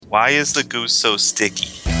Why is the goose so sticky?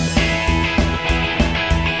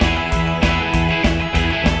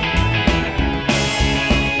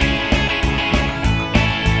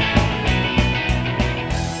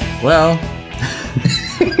 Well,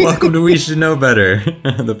 welcome to We Should Know Better,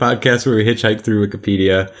 the podcast where we hitchhike through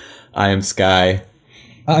Wikipedia. I am Sky.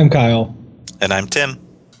 I'm Kyle. And I'm Tim.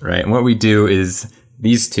 Right, and what we do is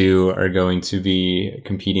these two are going to be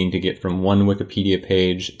competing to get from one Wikipedia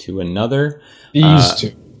page to another. These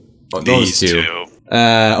two. Those two.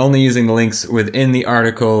 Only using the links within the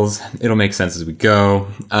articles. It'll make sense as we go.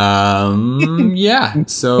 Yeah,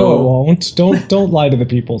 so... No, it won't. Don't lie to the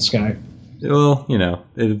people, Sky. Well, you know,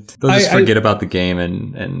 they'll just forget about the game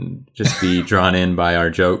and just be drawn in by our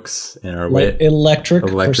jokes and our wit. Electric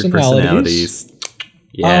personalities.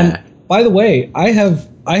 Yeah. By the way, I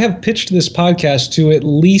have pitched this podcast to at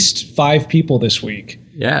least 5 people this week.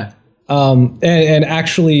 Yeah. And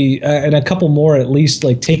actually, and a couple more at least,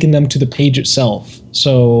 like taking them to the page itself.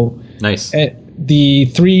 So nice. The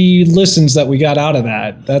 3 listens that we got out of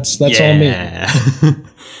that's all me.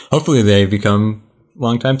 Hopefully they become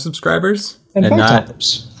longtime subscribers and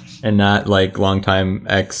not like longtime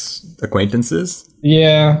ex-acquaintances.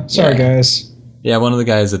 Yeah. Sorry, guys. Yeah, one of the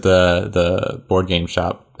guys at the board game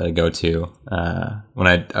shop that I go to when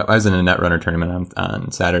I was in a Netrunner tournament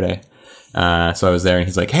on Saturday. So I was there and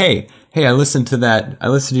he's like, hey, I listened to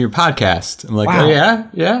your podcast. I'm like, wow. Oh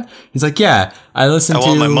yeah? He's like, yeah, I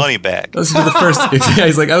want my money back. Listen to the first,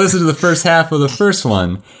 he's like, I listened to the first half of the first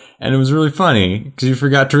one and it was really funny because you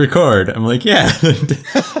forgot to record. I'm like, yeah,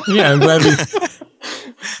 yeah, I'm glad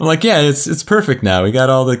I'm like, yeah, it's perfect now. We got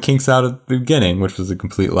all the kinks out at the beginning, which was a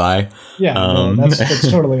complete lie. Yeah, no,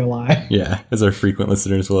 that's totally a lie. Yeah, as our frequent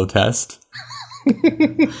listeners will attest.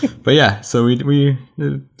 But yeah, so we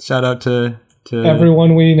shout out to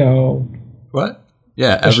everyone we know. What?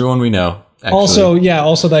 Yeah, everyone we know. Actually.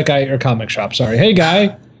 Also that guy at your comic shop. Sorry. Hey,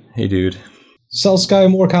 guy. Hey, dude. Sell Sky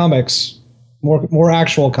more comics. More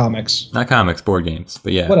actual comics. Not comics, board games.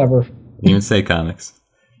 But yeah. Whatever. You didn't even say comics.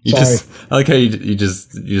 I like how you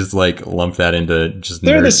just like lump that into just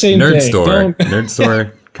They're the same nerd thing. store. Nerd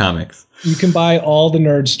store comics. You can buy all the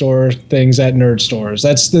nerd store things at nerd stores.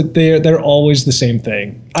 They're always the same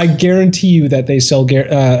thing. I guarantee you that they sell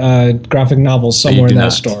graphic novels somewhere in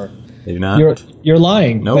that store. They do not. You're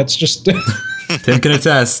lying. Nope. That's just Tim can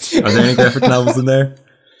attest. Are there any graphic novels in there?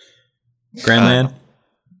 Grandland?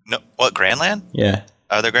 No. What, Grandland? Yeah.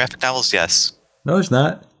 Are there graphic novels? Yes. No, there's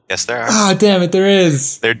not. Yes, there are. Oh, damn it, there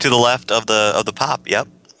is. They're to the left of the pop. Yep.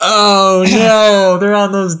 Oh no, they're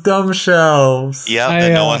on those dumb shelves. Yep,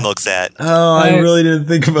 that no one looks at. Oh, I really didn't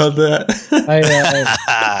think about that.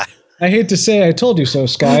 I hate to say I told you so,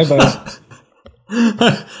 Sky, but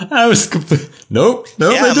I was complete. Nope, yeah,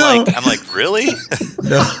 they don't. I'm like, really?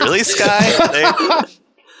 No. Really, Sky?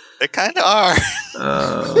 They kind of are.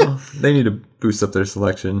 They need to boost up their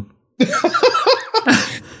selection.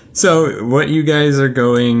 So what you guys are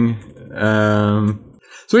going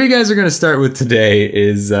to start with today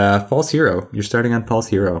is False Hero. You're starting on False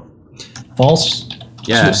Hero. False?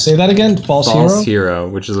 Yeah. Say that again? False Hero,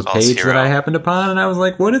 which is a page that I happened upon, and I was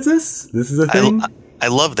like, what is this? This is a thing? I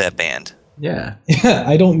love that band. Yeah. Yeah,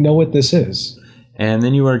 I don't know what this is. And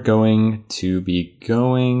then you are going to be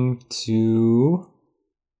going to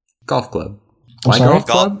Golf Club. Why Golf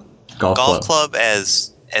Club? Golf Club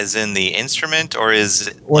as in the instrument, or is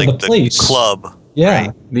it or like the place? Club? Yeah.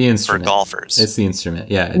 Right? The instrument. For golfers. It's the instrument.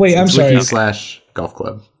 Yeah. Wait, I'm sorry. /Golf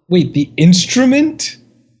Club. Wait, the instrument?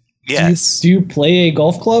 Yes. Do you play a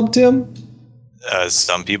golf club, Tim?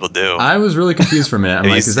 Some people do. I was really confused for a minute.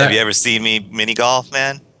 Have you ever seen me mini golf,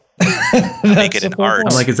 man? Make it an art.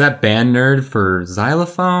 I'm like, is that band nerd for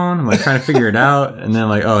xylophone? I'm like trying to figure it out, and then I'm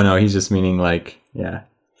like, oh no, he's just meaning like, yeah.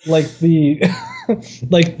 Like the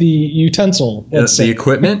like the utensil. The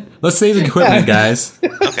equipment? Let's say the equipment, guys.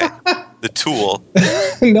 Okay. The tool.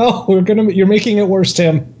 No, you're making it worse,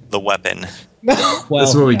 Tim. The weapon. Well, this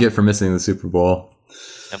is what we get for missing the Super Bowl.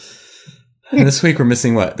 Yep. And this week we're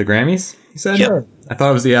missing what? The Grammys? You said? Sure. I thought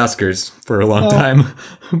it was the Oscars for a long time.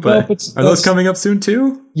 But are those coming up soon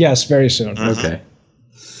too? Yes, very soon. Mm-hmm. Okay.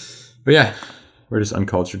 But yeah, we're just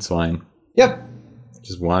uncultured swine. Yep.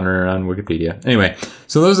 Just wandering around Wikipedia. Anyway,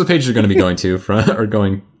 so those are the pages you're going to be going to from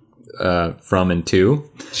and to.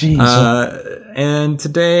 Jeez. And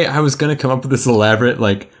today I was going to come up with this elaborate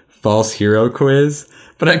like false hero quiz,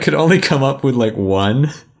 but I could only come up with like one.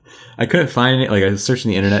 I couldn't find it. Like I was searching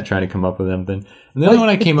the internet trying to come up with something. And the only one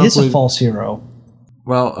I came up with is a false hero.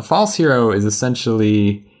 Well, a false hero is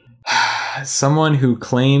essentially someone who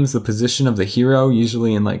claims the position of the hero,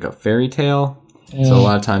 usually in like a fairy tale. Yeah. So a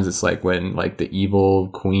lot of times it's like when like the evil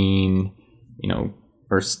queen,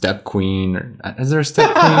 or Step Queen. Or is there a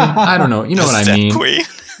Step Queen? I don't know. You know what I Step mean. Queen.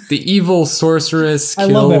 The evil sorceress I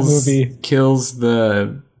love that movie. kills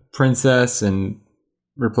the princess and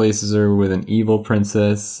replaces her with an evil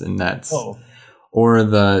princess, and that's or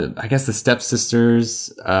I guess the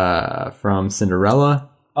stepsisters from Cinderella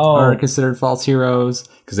are considered false heroes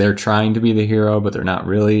because they're trying to be the hero, but they're not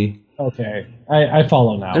really. Okay, I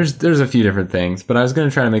follow now. There's a few different things, but I was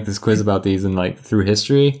gonna try to make this quiz about these and like through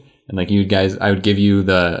history. And like you guys, I would give you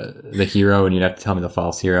the hero, and you'd have to tell me the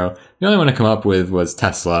false hero. The only one I come up with was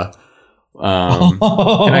Tesla, and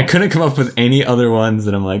I couldn't come up with any other ones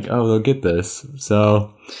that I'm like, oh, they'll get this.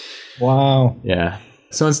 So, wow, yeah.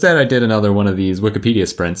 So instead, I did another one of these Wikipedia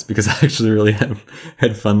sprints because I actually really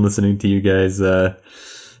had fun listening to you guys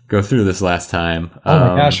go through this last time. Oh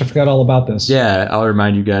my gosh, I forgot all about this. Yeah, I'll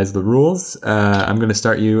remind you guys the rules. I'm going to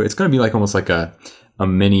start you. It's going to be like almost like a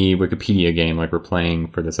mini Wikipedia game like we're playing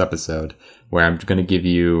for this episode, where I'm going to give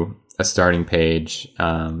you a starting page,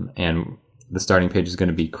 and the starting page is going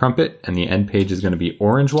to be Crumpet, and the end page is going to be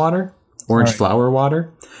Orange Flower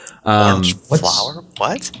Water. Orange flower?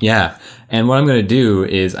 What? Yeah, and what I'm going to do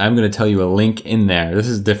is I'm going to tell you a link in there. This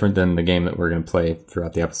is different than the game that we're going to play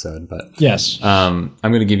throughout the episode, but yes, I'm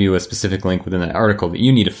going to give you a specific link within that article that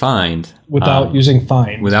you need to find without using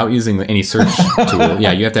Find, without using any search tool.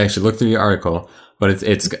 Yeah, you have to actually look through your article. But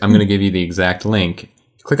I'm going to give you the exact link.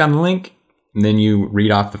 Click on the link, and then you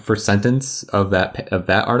read off the first sentence of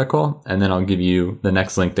that article, and then I'll give you the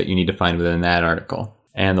next link that you need to find within that article.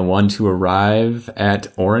 And the one to arrive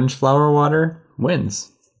at Orange Flower Water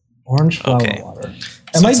wins. Orange Flower Water.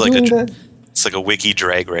 Am So I it's doing like that? It's like a wiki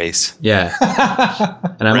drag race. Yeah.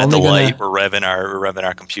 And I'm We're at only the gonna, light. We're revving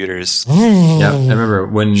our computers. Yeah, I remember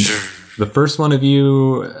when the first one of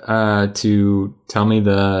you to tell me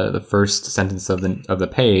the first sentence of the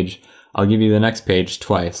page, I'll give you the next page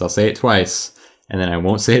twice. I'll say it twice, and then I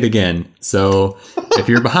won't say it again. So if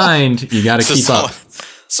you're behind, you got to keep up.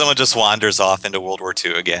 Someone just wanders off into World War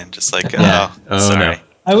II again, just like Oh, sorry. no.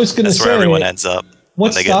 I was going to That's say, where everyone ends up.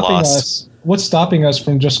 What's when they get stopping lost. us? What's stopping us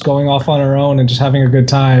from just going off on our own and just having a good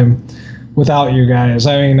time without you guys?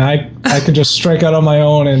 I mean, I could just strike out on my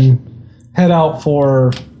own and head out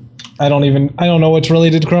for. I don't know what's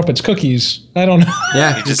related to Crumpets. Cookies. I don't know.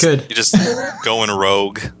 Yeah, You just could. you're just going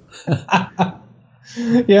rogue.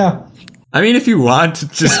 Yeah. I mean, if you want to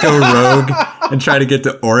just go rogue and try to get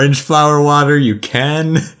to Orange Flower Water, you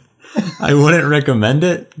can. I wouldn't recommend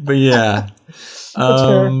it, but yeah. That's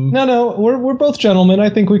fair. No, we're both gentlemen. I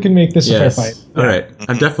think we can make this a fair fight. All right.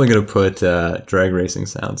 I'm definitely going to put drag racing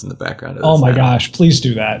sounds in the background of this. Oh my now. gosh, please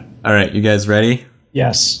do that. All right, you guys ready?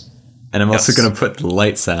 Yes. And I'm also Yes. going to put the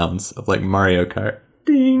light sounds of like Mario Kart.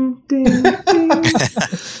 Ding, ding, ding.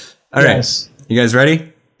 All right. Yes. You guys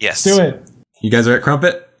ready? Yes. Do it. You guys are at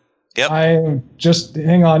Crumpet? Yep. I'm just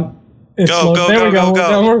hang on. It's Go, go, there go, we go.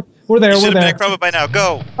 go, go. We're there. You We're should have there. been at Crumpet by now.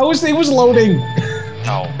 Go. It was loading.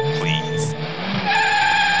 No, please.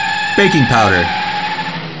 Baking powder.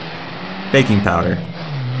 Baking powder.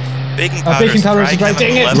 Baking powder. baking powder is right.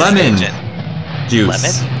 Dang it. Lemon. Engine.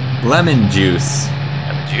 Juice. Lemon juice.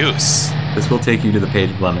 Lemon juice. This will take you to the page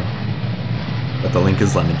of lemon. But the link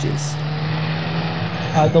is lemon juice.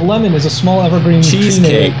 The lemon is a small evergreen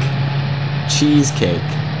Cheesecake. tree Cheesecake.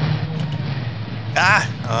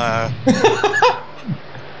 I'm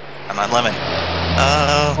on lemon.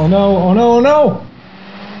 Oh no! Oh no! Oh no!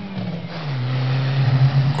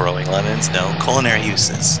 Growing lemons, no. Culinary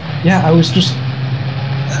uses. Yeah, I was just.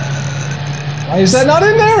 Why is that not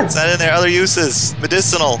in there? It's not in there. Other uses.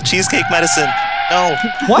 Medicinal. Cheesecake medicine. No.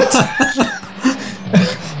 What?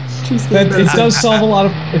 It does solve a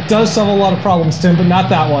lot of problems, Tim, but not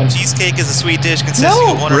that one. Cheesecake is a sweet dish consisting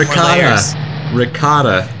of one or more layers.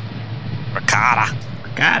 Ricotta. Ricotta.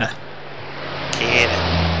 Ricotta. Kid.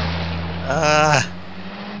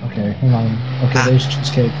 Okay, hang on. Okay, there's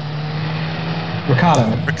cheesecake.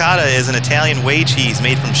 Ricotta. Ricotta is an Italian whey cheese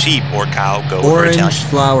made from sheep or cow, goat, or Orange Italian.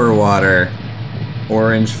 flower water.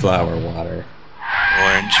 Orange flower water.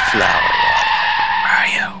 Orange flower water.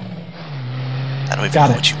 Mario. I don't even Got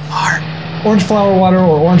know it. what you are. Orange flower water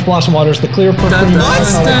or orange blossom water is the clear purple Dun,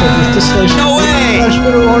 dun, dun. distillation. No way! Fresh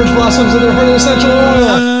bitter orange blossoms and their fruit essential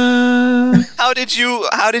oil. How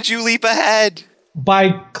did you leap ahead? By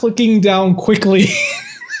clicking down quickly.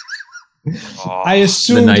 Oh, I The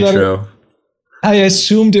assumed that nitro. I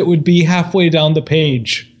assumed it would be halfway down the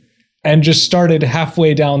page and just started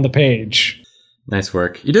halfway down the page. Nice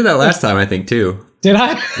work. You did that last time, I think, too. Did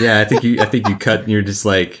I? Yeah, I think you cut. You're just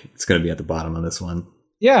like, it's gonna be at the bottom on this one.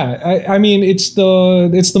 Yeah, I mean it's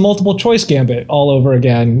the multiple choice gambit all over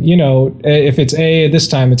again. You know, if it's A this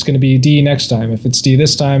time, it's going to be D next time. If it's D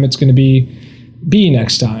this time, it's going to be be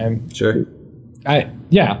next time. Sure. Good.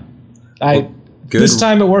 This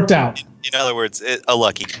time it worked out. In other words, a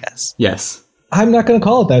lucky guess. Yes. I'm not going to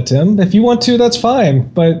call it that, Tim. If you want to, that's fine.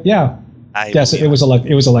 But yeah, yes, it was a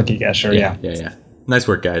lucky guess. Sure, yeah. Nice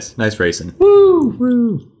work, guys. Nice racing. Woo!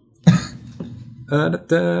 Woo. We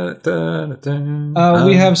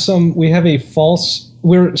have a false.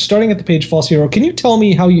 We're starting at the page false hero. Can you tell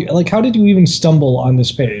me how did you even stumble on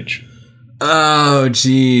this page? Oh,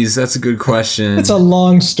 geez, that's a good question. It's a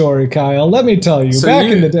long story, Kyle. Let me tell you.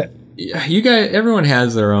 Back in the day. You guys, everyone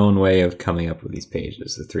has their own way of coming up with these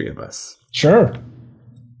pages, the three of us. Sure.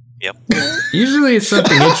 Yep. Usually it's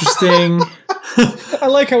something interesting. I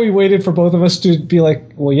like how we waited for both of us to be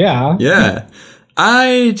like, well, yeah. Yeah.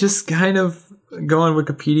 I just kind of go on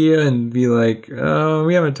Wikipedia and be like, oh,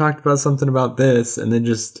 we haven't talked about something about this, and then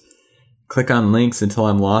just click on links until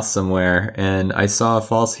I'm lost somewhere. And I saw a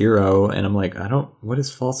false hero, and I'm like, what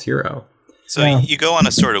is false hero? So you go on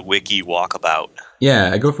a sort of wiki walkabout.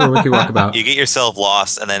 Yeah, I go for a wiki walkabout. You get yourself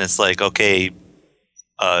lost, and then it's like, okay,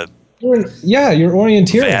 you're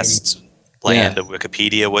orienteering. Vast land of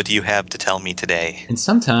Wikipedia. What do you have to tell me today? And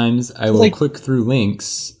sometimes I will click through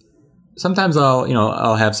links. Sometimes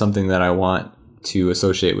I'll have something that I want to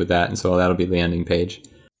associate with that, and so that'll be the landing page.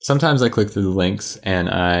 Sometimes I click through the links and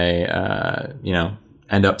I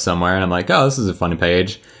end up somewhere, and I'm like, oh, this is a funny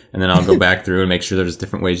page, and then I'll go back through and make sure there's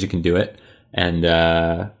different ways you can do it, and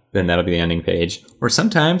then that'll be the ending page. Or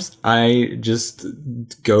sometimes I just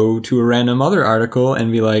go to a random other article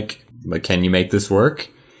and be like, can you make this work?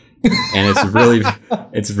 And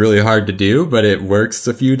it's really hard to do, but it works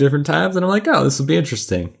a few different times, and I'm like, oh, this will be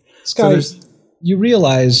interesting. Scott, you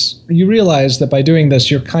realize that by doing this,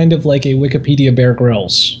 you're kind of like a Wikipedia Bear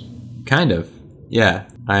Grylls. Kind of, yeah.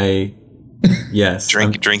 Yes.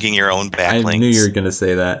 Drinking your own backlinks. I knew you were going to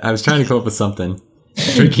say that. I was trying to come up with something.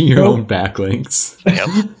 Drinking your own backlinks. Yep.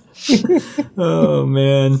 Oh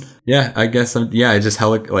man. Yeah, I guess I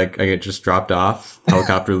get just dropped off.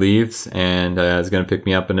 Helicopter leaves, and it's going to pick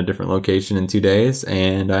me up in a different location in 2 days,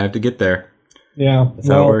 and I have to get there. Yeah, that's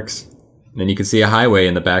how it works. And you can see a highway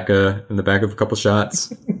in the back of a couple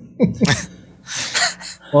shots.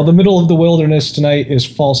 Well, the middle of the wilderness tonight is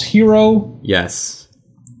false hero. Yes.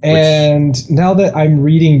 And now that I'm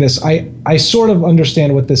reading this, I sort of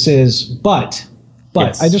understand what this is, but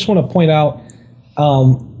yes. I just want to point out,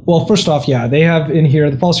 well, first off, they have in here,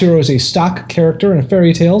 the false hero is a stock character in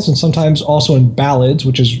fairy tales and sometimes also in ballads,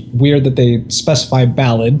 which is weird that they specify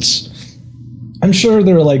ballads. I'm sure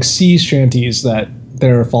there are like sea shanties that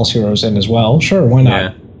there are false heroes in as well. Sure, why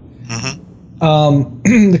not? Yeah.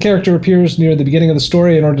 The character appears near the beginning of the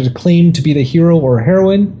story in order to claim to be the hero or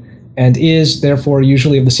heroine, and is therefore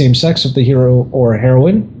usually of the same sex of the hero or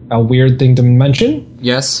heroine. A weird thing to mention.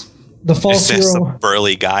 Yes. The false hero. It's the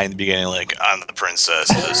burly guy in the beginning, like, I'm the princess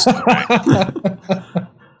of this story.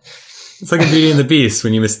 It's like in Beauty and the Beast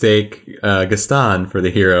when you mistake Gaston for the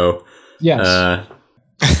hero. Yes.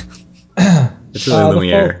 It's really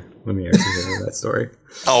Lumiere. Lumiere's the hero of that story.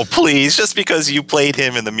 Oh, please. Just because you played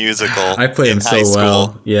him in the musical. I played him so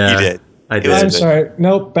well. Yeah. You did. I did. I'm sorry.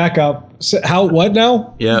 Nope. Back up. What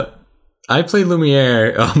now? Yep. I played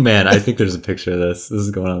Lumiere. Oh man, I think there's a picture of this. This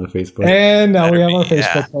is going on the Facebook. And now we have our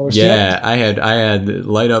Facebook post. Yeah, I had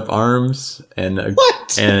light up arms and a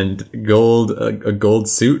gold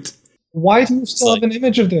suit. Why do you still have an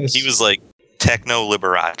image of this? He was like Techno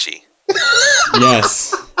Liberace.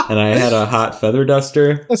 Yes, and I had a hot feather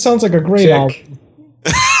duster. That sounds like a great album.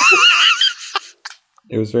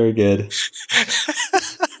 It was very good.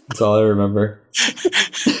 That's all I remember.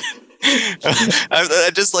 I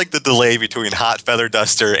just like the delay between hot feather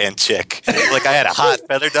duster and chick. Like I had a hot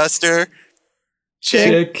feather duster,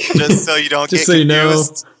 chick. Just so you don't get confused. You know,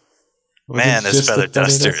 man, this feather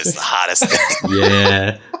duster is the hottest thing.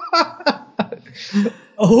 Yeah.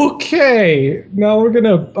 Okay, now I'm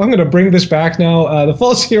gonna bring this back now. The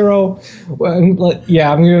false hero.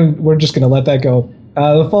 We're just gonna let that go.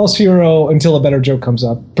 The false hero, until a better joke comes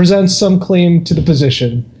up, presents some claim to the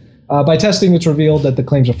position. By testing, it's revealed that the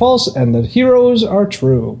claims are false and the heroes are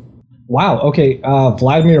true. Wow, okay.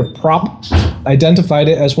 Vladimir Prop identified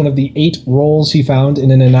it as one of the 8 roles he found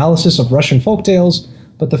in an analysis of Russian folktales,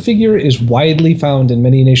 but the figure is widely found in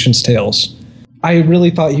many nations' tales. I really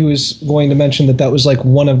thought he was going to mention that was like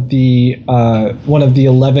one of the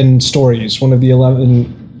 11 stories, one of the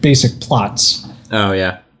 11 basic plots. Oh,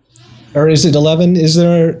 yeah. Or is it 11? Is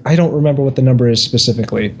there... I don't remember what the number is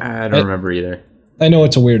specifically. I don't remember either. I know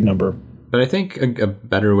it's a weird number. But I think a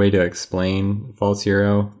better way to explain false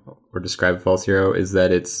hero or describe a false hero is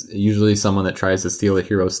that it's usually someone that tries to steal a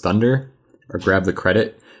hero's thunder or grab the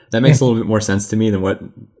credit. That makes a little bit more sense to me than what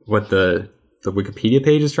the the Wikipedia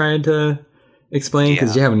page is trying to explain.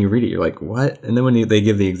 Because when you read it, you're like, what? And then when they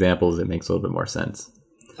give the examples, it makes a little bit more sense.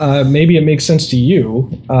 Maybe it makes sense to you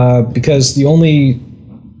because the only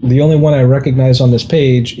one I recognize on this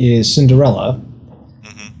page is Cinderella.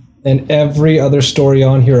 And every other story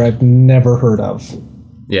on here I've never heard of.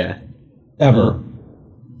 Yeah. Ever.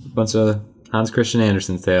 A bunch of Hans Christian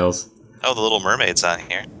Andersen tales. Oh, the Little Mermaid's on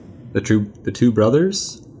here. The two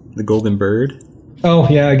brothers? The Golden Bird? Oh,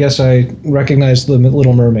 yeah, I guess I recognize the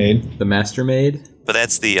Little Mermaid. The Master Maid? But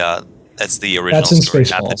that's the original story,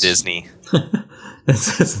 not the Disney.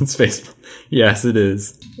 That's in Spaceballs. Yes, it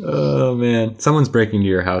is. Oh, man. Someone's breaking into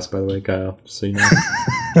your house, by the way, Kyle, just so you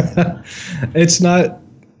know. It's not...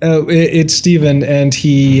 it's Steven, and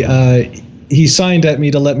he signed at me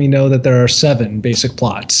to let me know that there are 7 basic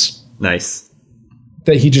plots. Nice.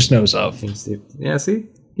 That he just knows of. Yeah, see?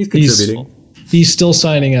 He's contributing. He's still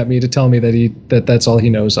signing at me to tell me that that's all he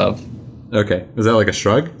knows of. Okay. Was that like a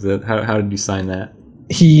shrug? Is that how did you sign that?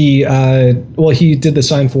 He did the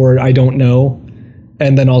sign for I don't know,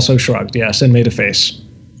 and then also shrugged, yes, and made a face.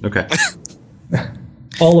 Okay.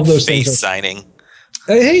 All of those face things. Signing.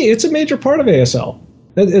 Hey, it's a major part of ASL.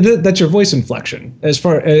 That's your voice inflection, as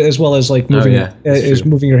well as like moving,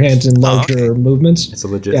 moving your hands in larger movements. It's a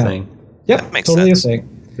legit thing. Yep, totally sense. A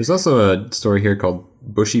thing. There's also a story here called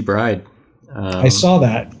Bushy Bride. I saw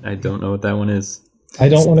that. I don't know what that one is. I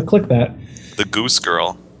don't want to click that. The Goose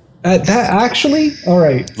Girl. That actually, all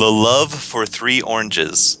right. The Love for 3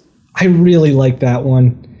 Oranges. I really like that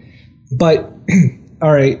one, but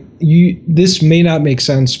all right. This may not make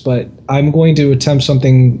sense, but I'm going to attempt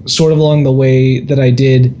something sort of along the way that I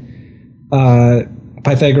did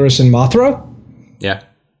Pythagoras and Mothra. Yeah.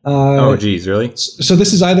 Oh, geez, really? So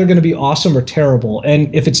this is either going to be awesome or terrible.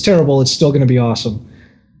 And if it's terrible, it's still going to be awesome.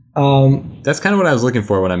 That's kind of what I was looking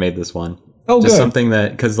for when I made this one. Oh, just good. Something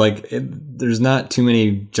that, because there's not too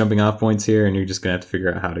many jumping off points here, and you're just going to have to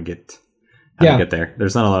figure out how to get there.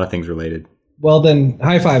 There's not a lot of things related. Well, then,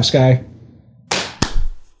 high five, Sky.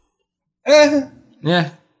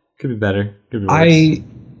 Yeah, could be better. Could be worse. I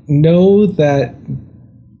know that,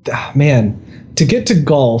 man, to get to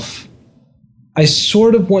golf, I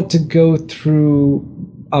sort of want to go through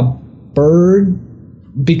a bird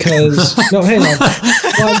because no, hang on.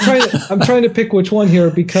 Well, I'm trying to pick which one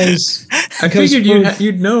here because I figured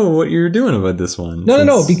you'd know what you're doing about this one.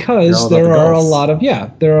 No, because there are a lot of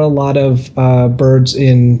birds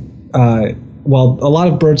in a lot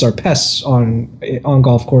of birds are pests on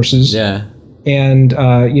golf courses. Yeah. And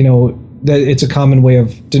it's a common way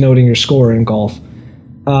of denoting your score in golf.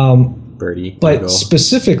 Birdie. But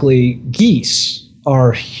specifically, geese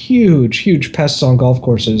are huge pests on golf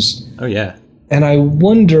courses. Oh yeah. And I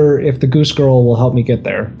wonder if the Goose Girl will help me get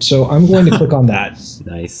there. So I'm going to click on that.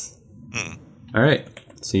 Nice. All right.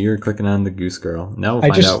 So you're clicking on the Goose Girl. Now we'll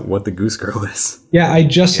find out what the Goose Girl is. Yeah, I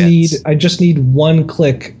just need one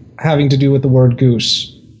click having to do with the word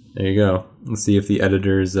goose. There you go. Let's see if the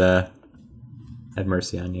editors had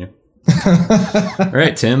mercy on you. All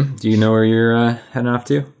right, Tim. Do you know where you're heading off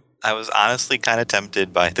to? I was honestly kind of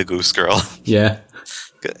tempted by the Goose Girl. Yeah.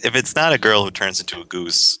 If it's not a girl who turns into a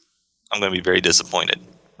goose, I'm going to be very disappointed.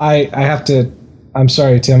 I have to... I'm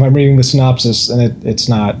sorry, Tim. I'm reading the synopsis, and it's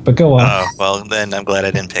not. But go on. Oh, well, then I'm glad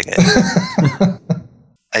I didn't pick it.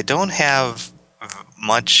 I don't have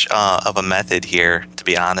much of a method here, to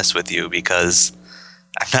be honest with you, because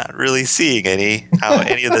I'm not really seeing how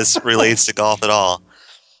any of this relates to golf at all.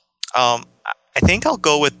 I think I'll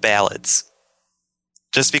go with ballads,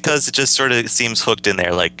 just because it just sort of seems hooked in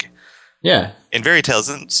there, like in fairy tales,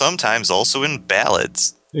 and sometimes also in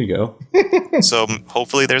ballads. There you go. So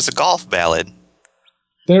hopefully there's a golf ballad.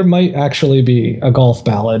 There might actually be a golf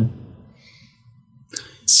ballad.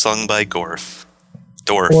 Sung by Dorf.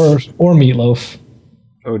 Or Meatloaf.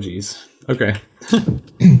 Oh, geez. Okay.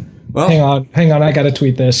 Well, hang on. I got to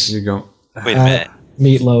tweet this. You go. Wait a minute.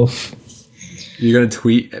 Meatloaf. You're going to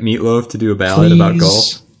tweet Meatloaf to do a ballad about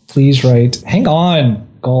golf? Please write. Hang on.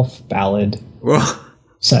 Golf ballad. Well,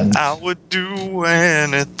 sentence. I would do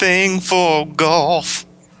anything for golf.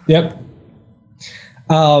 Yep.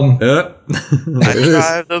 I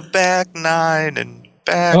drive the back 9 and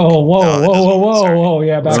back. Oh, whoa.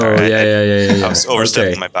 Yeah, back. Oh, yeah. I was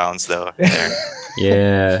overstepping my bounds, though.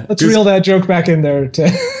 Yeah. Let's reel that joke back in there.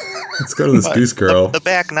 Let's go to this Goose Girl. The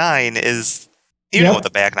back 9 is... You know what the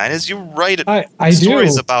back 9 is. You write I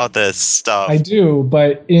stories do. about this stuff. I do,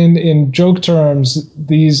 but in joke terms,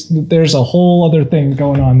 there's a whole other thing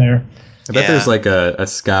going on there. I bet there's like a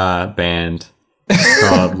ska band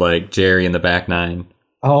called like Jerry and the Back 9.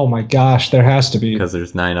 Oh my gosh, there has to be. Because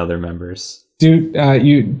there's 9 other members.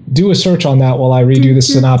 you do a search on that while I read you the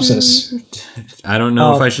synopsis. I don't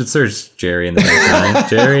know if I should search Jerry and the Back Nine.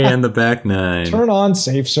 Jerry and the Back Nine. Turn on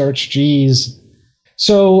safe search. Jeez.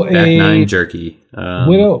 So Back Nine jerky.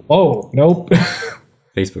 Widow. Oh, nope.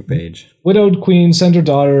 Facebook page. Widowed queen sends her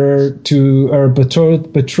daughter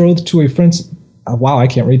betrothed to a prince. Wow, I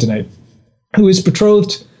can't read tonight. Who is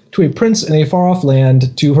betrothed to a prince in a far off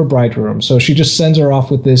land to her bridegroom. So she just sends her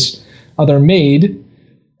off with this other maid.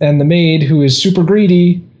 And the maid, who is super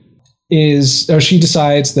greedy, she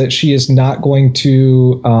decides that she is not going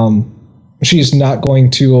to obey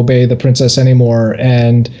the princess anymore,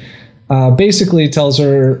 and basically tells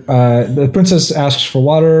her the princess asks for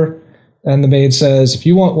water, and the maid says, "If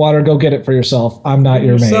you want water, go get it for yourself. I'm not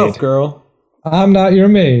your maid, girl. I'm not your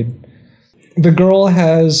maid." The girl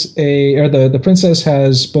the princess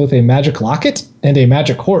has both a magic locket and a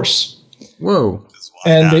magic horse. Whoa!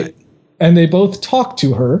 And they both talk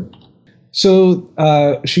to her. So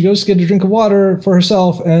she goes to get a drink of water for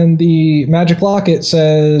herself, and the magic locket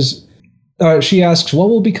says, she asks, "What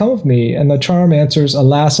will become of me?" And the charm answers,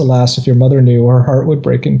 "Alas, alas, if your mother knew, her heart would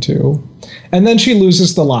break in two." And then she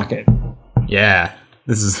loses the locket. Yeah.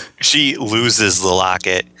 She loses the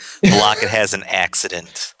locket. The locket has an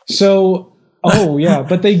accident. So,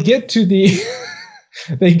 but they get to the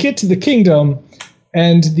kingdom,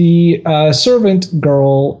 and the servant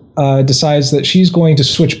girl decides that she's going to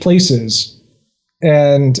switch places,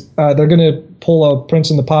 and they're going to pull a Prince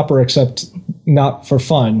and the Pauper, except not for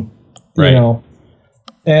fun, right.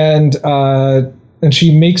 And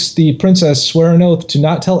she makes the princess swear an oath to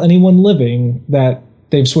not tell anyone living that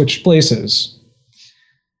they've switched places.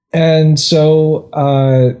 And so,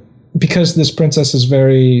 because this princess is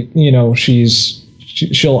very,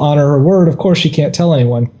 she'll honor her word. Of course, she can't tell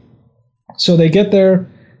anyone. So they get there,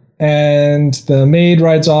 and the maid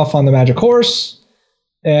rides off on the magic horse,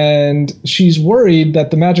 and she's worried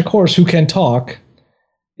that the magic horse, who can talk,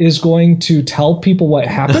 is going to tell people what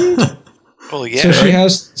happened. Well, yeah.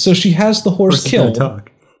 So she has the horse killed.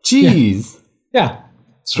 Talk. Jeez. Yeah.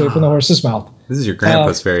 Straight from the horse's mouth. This is your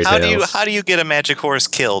grandpa's fairy tales. How do you get a magic horse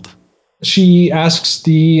killed? She asks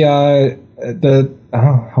how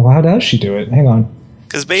does she do it? Hang on.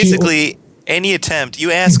 Because basically, any attempt,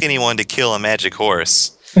 you ask anyone to kill a magic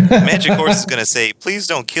horse, magic horse is going to say, "Please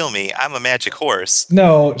don't kill me. I'm a magic horse."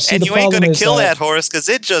 No, and you ain't going to kill that horse because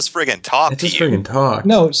it just friggin' talked to you. Friggin' talked.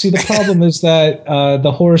 No, see, the problem is that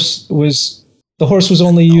the horse was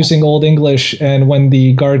only using Old English, and when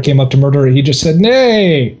the guard came up to murder it, he just said,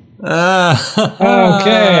 "Nay." Okay.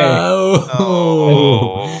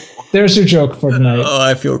 Oh. There's your joke for tonight. Oh,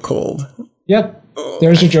 I feel cold. Yep.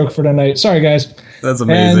 There's your joke for tonight. Sorry, guys. That's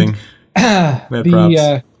amazing. And,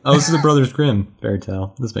 this is a Brothers Grimm fairy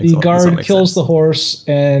tale. This makes the guard kills the horse,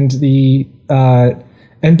 and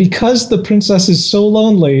because the princess is so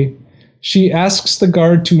lonely, she asks the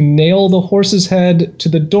guard to nail the horse's head to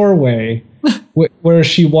the doorway where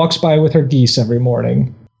she walks by with her geese every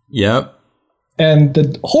morning. Yep. And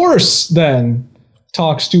the horse then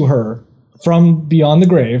talks to her from beyond the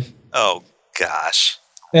grave. Oh, gosh.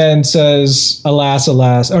 And says, "Alas,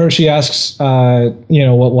 alas," or she asks,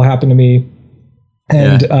 what will happen to me?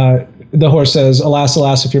 And the horse says, "Alas,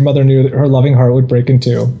 alas, if your mother knew, that her loving heart would break in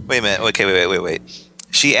two." Wait a minute. Okay, wait.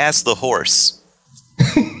 She asked the horse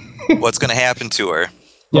what's going to happen to her.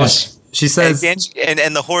 Yes. She says...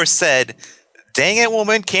 And the horse said, "Dang it,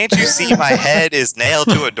 woman, can't you see my head is nailed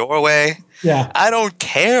to a doorway? Yeah. I don't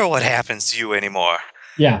care what happens to you anymore."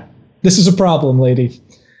 Yeah. This is a problem, lady.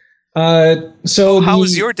 How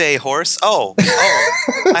was your day, horse? Oh,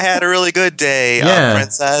 I had a really good day,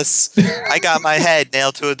 princess. I got my head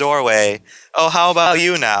nailed to a doorway. Oh, how about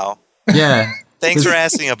you now? Yeah. Thanks for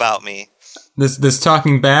asking about me. This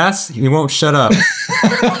talking bass, he won't shut up.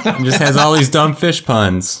 He just has all these dumb fish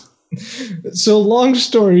puns. So long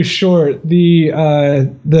story short, the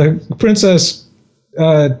princess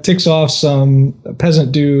ticks off some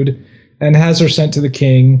peasant dude and has her sent to the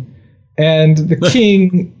king, and the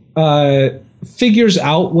king figures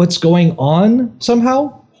out what's going on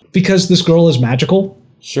somehow because this girl is magical.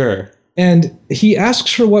 Sure. And he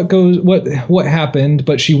asks her what happened,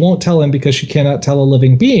 but she won't tell him because she cannot tell a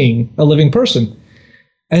living person.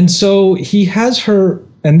 And so he has her,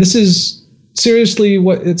 and this is seriously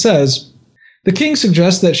what it says. The king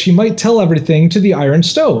suggests that she might tell everything to the iron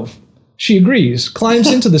stove. She agrees,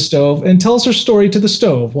 climbs into the stove, and tells her story to the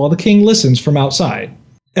stove while the king listens from outside.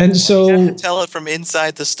 And so you have to tell it from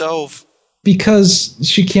inside the stove. Because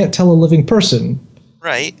she can't tell a living person.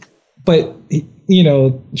 Right. But,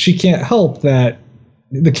 she can't help that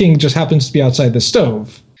the king just happens to be outside the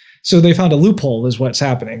stove. So they found a loophole is what's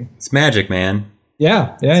happening. It's magic, man.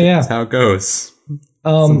 Yeah. That's how it goes.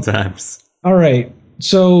 Sometimes. All right.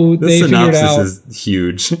 So the they figured out. This synopsis is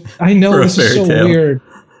huge. I know, this is so weird.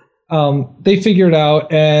 They figured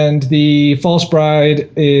out, and the false bride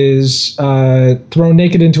is thrown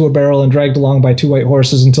naked into a barrel and dragged along by 2 white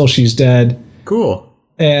horses until she's dead. Cool.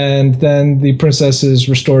 And then the princess is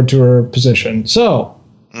restored to her position. So,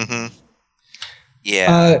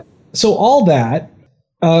 so all that.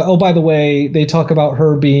 By the way, they talk about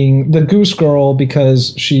her being the goose girl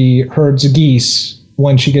because she herds geese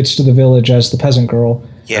when she gets to the village as the peasant girl.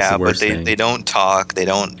 Yeah, but they don't talk. They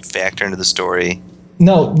don't factor into the story.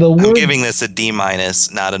 No, I'm giving this a D-.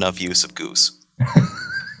 Not enough use of goose.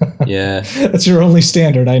 Yeah, that's your only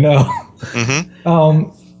standard. I know.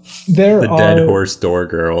 The dead horse door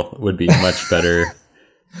girl would be much better.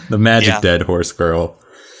 The magic dead horse girl.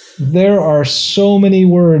 There are so many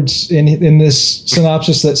words in this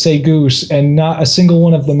synopsis that say goose, and not a single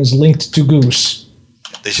one of them is linked to goose.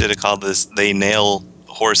 They should have called this, they nail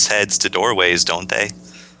horse heads to doorways, don't they?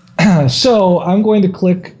 So I'm going to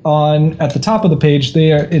click on, at the top of the page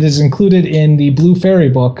there, it is included in the Blue Fairy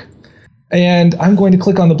book. And I'm going to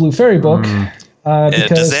click on the Blue Fairy book. Because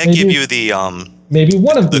does that give you the maybe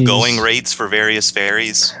one of the going rates for various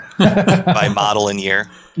fairies by model and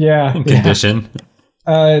year? Yeah. Condition.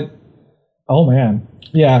 Oh man.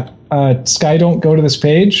 Yeah. Sky, don't go to this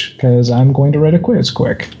page because I'm going to write a quiz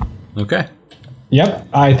quick. Okay. Yep.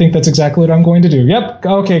 I think that's exactly what I'm going to do. Yep.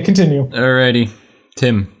 Okay, continue. Alrighty.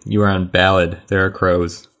 Tim, you are on Ballad. There are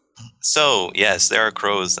crows. So, yes, there are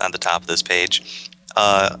crows on the top of this page.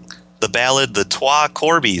 The ballad, the Trois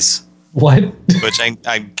Corbies. What? Which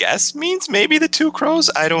I guess means maybe the 2 crows?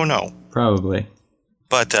 I don't know. Probably.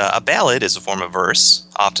 But a ballad is a form of verse,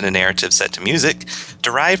 often a narrative set to music,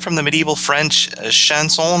 derived from the medieval French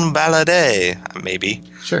chanson ballade, maybe,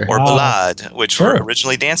 or ballade, which were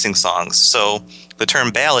originally dancing songs. So the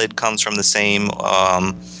term ballad comes from the same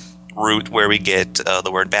root where we get the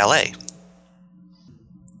word ballet.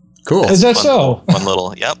 Cool. Is that so? One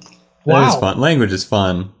little, yep. That is fun. Language is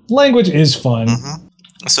fun. Language is fun.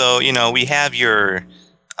 So, we have your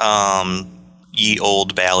ye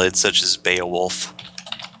old ballads such as Beowulf.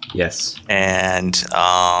 Yes. And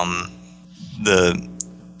some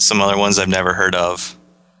other ones I've never heard of.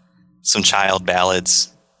 Some child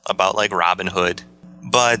ballads about like Robin Hood.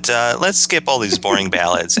 But let's skip all these boring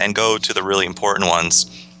ballads and go to the really important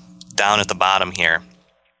ones down at the bottom here.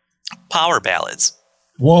 Power ballads.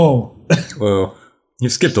 Whoa.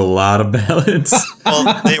 You've skipped a lot of ballads.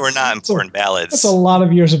 Well, they were not important ballads. That's a lot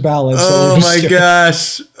of years of ballads. Oh my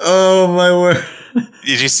gosh. Oh my word.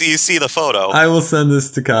 Did you see the photo? I will send this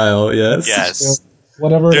to Kyle. Yes. Yes.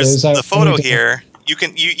 Whatever There's it is. The photo here.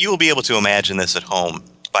 You will be able to imagine this at home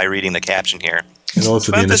by reading the caption here. And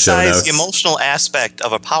also to emphasize the emotional aspect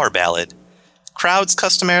of a power ballad, crowds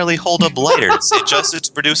customarily hold up lighters adjusted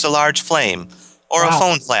to produce a large flame, or a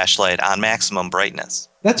phone flashlight on maximum brightness.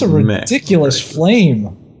 That's a ridiculous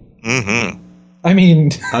flame. I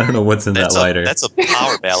mean, I don't know what's in that lighter. That's a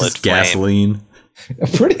power ballad flame. Gasoline.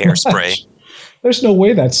 Pretty hairspray. There's no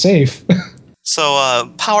way that's safe.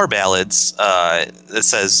 So, power ballads, it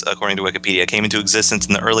says, according to Wikipedia, came into existence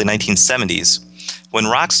in the early 1970s when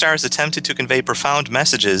rock stars attempted to convey profound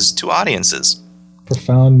messages to audiences.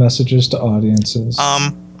 Profound messages to audiences.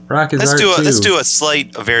 Rock is let's do a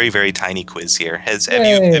very, very tiny quiz here. Have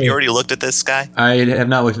you already looked at this, Guy? I have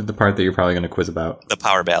not looked at the part that you're probably going to quiz about. The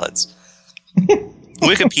power ballads.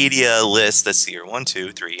 Wikipedia lists, let's see here, 1,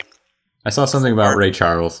 2, 3. I saw something about Ray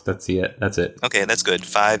Charles. That's it. Okay, that's good.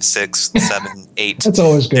 5, 6, 7, 8. That's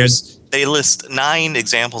always good. They list 9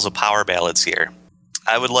 examples of power ballads here.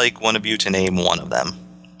 I would like one of you to name one of them.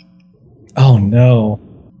 Oh, no.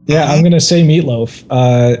 Yeah, I'm going to say Meatloaf.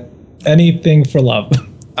 Anything for Love.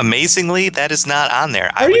 Amazingly, that is not on there.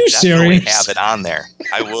 Are you serious? Have it on there.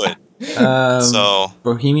 I would. So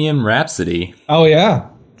Bohemian Rhapsody. Oh, yeah.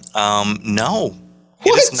 No.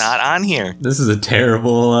 It is not on here. This is a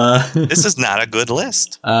terrible... This is not a good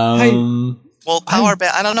list. Well, power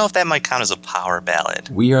ballad. I don't know if that might count as a power ballad.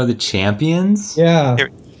 We Are the Champions? Yeah.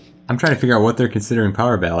 I'm trying to figure out what they're considering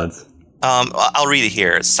power ballads. I'll read it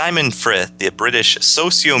here. Simon Frith, the British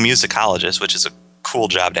socio-musicologist, which is a cool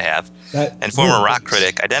job to have, and former rock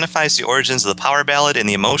critic, identifies the origins of the power ballad in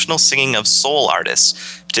the emotional singing of soul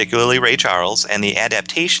artists, particularly Ray Charles, and the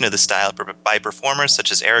adaptation of the style by performers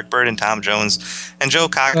such as Eric Burdon, Tom Jones, and Joe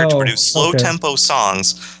Cocker to produce slow-tempo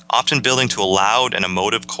songs, often building to a loud and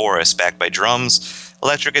emotive chorus backed by drums,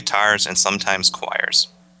 electric guitars, and sometimes choirs.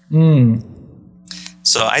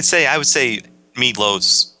 So I would say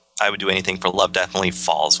Meatloaf's I Would Do Anything for Love definitely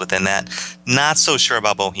falls within that. Not so sure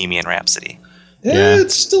about Bohemian Rhapsody.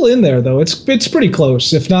 It's still in there though. It's pretty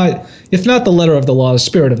close. If not the letter of the law, the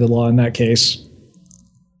spirit of the law in that case.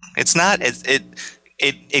 It's not.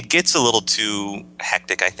 It gets a little too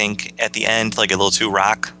hectic, I think, at the end, like a little too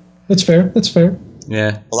rock. That's fair.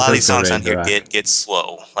 Yeah. A lot of these songs on here get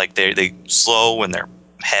slow. Like they slow and they're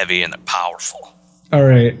heavy and they're powerful. All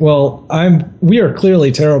right. Well, we are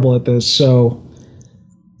clearly terrible at this. So,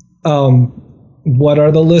 what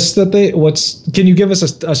are the lists that can you give us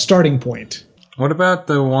a starting point? What about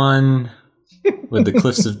the one with the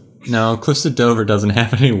Cliffs of... No, Cliffs of Dover doesn't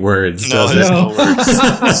have any words. No, there's no words.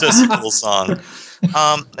 It's just a cool song.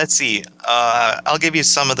 Let's see. I'll give you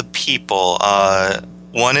some of the people.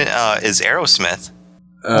 One is Aerosmith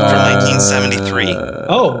from 1973.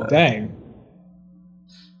 Oh, dang.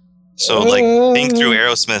 So, think through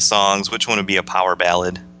Aerosmith songs. Which one would be a power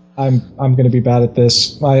ballad? I'm going to be bad at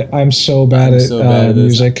this. I'm so bad at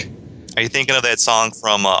music. Are you thinking of that song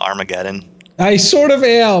from Armageddon? I sort of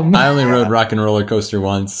am. I only rode Rock and Roller Coaster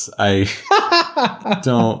once. I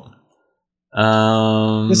don't.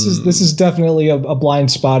 This is definitely a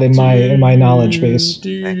blind spot in my knowledge base.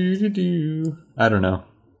 I don't know.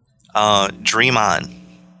 Dream On.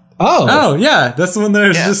 Oh yeah, that's the one that I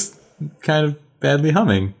was just kind of badly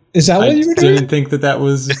humming. Is that what you were doing? I didn't think that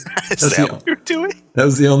was. Is that what you were doing? That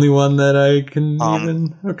was the only one that I can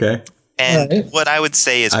even. Okay. And what I would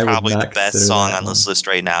say is probably the best song on this list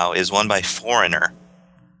right now is one by Foreigner.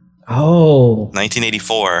 Oh.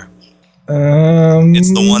 1984.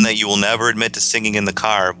 It's the one that you will never admit to singing in the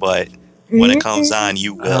car, but when it comes on,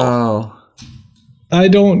 you will. Oh. I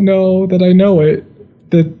don't know that I know it.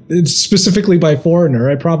 That it's specifically by Foreigner.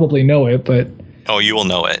 I probably know it, but... Oh, you will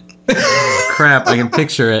know it. Crap, I can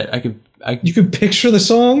picture it. You can picture the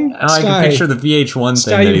song? I can picture the VH1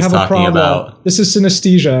 thing that he's talking about. This is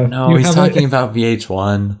synesthesia. No, he's talking about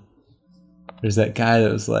VH1. There's that guy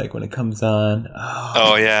that was like, when it comes on.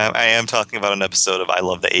 Oh, yeah. I am talking about an episode of I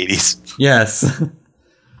Love the 80s. Yes.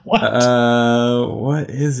 What?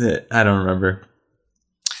 What is it? I don't remember.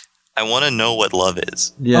 I want to know what love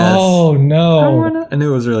is. Yes. Oh, no. I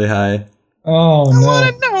knew it was really high. Oh, no. I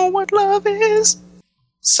want to know what love is.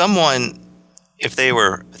 Someone... If they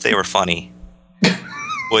were funny,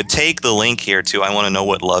 would take the link here to I want to know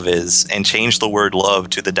what love is and change the word love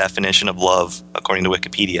to the definition of love according to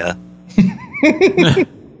Wikipedia.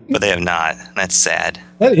 But they have not. That's sad.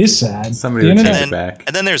 That is sad. Somebody would take it back.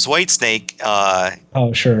 And then there's Whitesnake.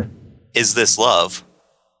 Oh, sure. Is This Love?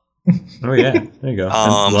 Oh, yeah. There you go.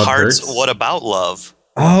 Hearts, What About Love?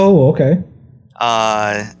 Oh, okay.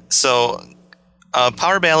 So...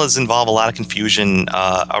 power ballads involve a lot of confusion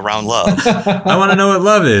around love. I want to know what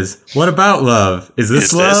love is. What about love? Is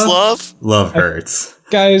this love? Love Hurts.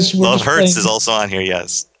 Guys, Love Hurts is also on here,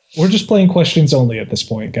 yes. We're just playing questions only at this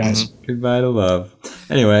point, guys. Mm-hmm. Goodbye to love.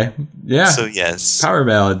 Anyway, yeah. So, yes. Power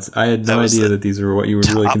ballads. I had no idea that these were what you would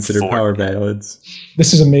really consider power ballads.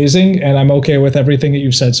 This is amazing, and I'm okay with everything that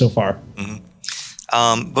you've said so far.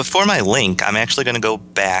 Mm-hmm. But for my link, I'm actually going to go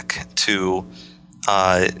back to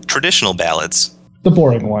traditional ballads. The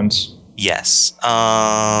boring ones. Yes.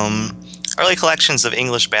 Early collections of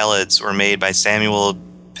English ballads were made by Samuel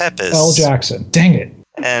Pepys. L. Jackson. Dang it.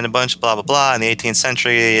 And a bunch of blah, blah, blah. In the 18th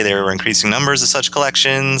century, there were increasing numbers of such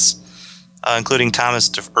collections, including Thomas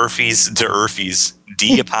D'Urfey's, D''Urfey,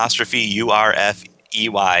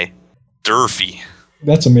 D'Urfey.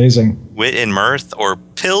 That's amazing. Wit and Mirth, or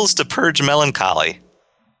Pills to Purge Melancholy.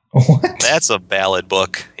 What? That's a ballad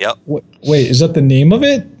book. Yep. Wait, is that the name of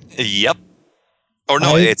it? Yep. Or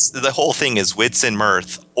no, it's the whole thing is Wits and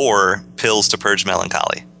Mirth or Pills to Purge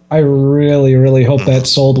Melancholy. I really, really hope that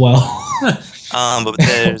sold well. But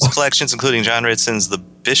there's collections including John Ritson's The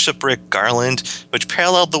Bishopric Garland, which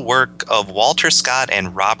paralleled the work of Walter Scott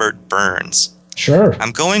and Robert Burns. Sure.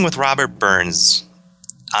 I'm going with Robert Burns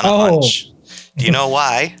on a hunch. Do you know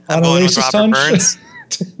why I'm going with Robert Burns?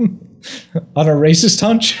 On a racist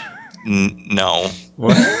hunch? No.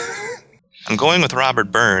 What? I'm going with Robert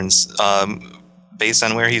Burns based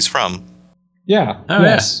on where he's from. Yeah. Oh,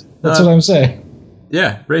 yes. Yeah. That's what I'm saying.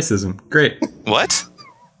 Yeah, racism. Great. What?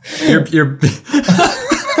 You're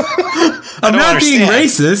I'm not being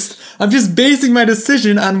racist. I'm just basing my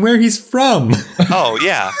decision on where he's from. Oh,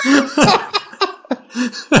 yeah.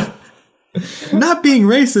 I'm not being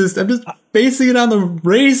racist. I'm just basing it on the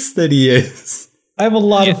race that he is. I have a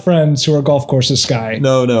lot of friends who are golf courses guy.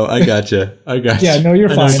 No, I gotcha. Yeah, no, you're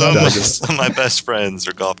fine. Some of my best friends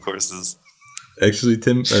are golf courses. Actually,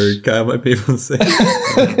 Tim or Kyle might be able to say.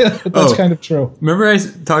 That's kind of true. Remember I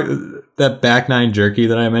talked that back nine jerky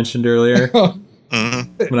that I mentioned earlier?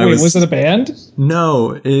 Mm-hmm. Wait, was it a band?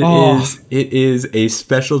 No, it is a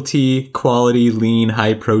specialty quality lean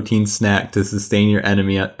high protein snack to sustain your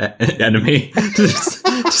to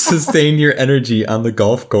sustain your energy on the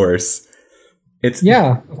golf course. Of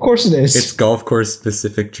course it is. It's golf course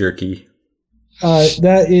specific jerky.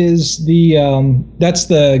 That is that's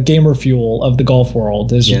the gamer fuel of the golf world.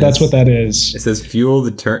 That's what that is. It says fuel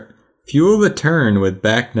the turn with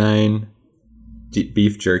back nine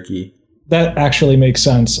beef jerky. That actually makes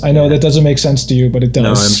sense. I know that doesn't make sense to you, but it does.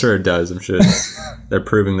 No, I'm sure it does. I'm sure they're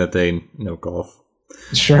proving that they know golf.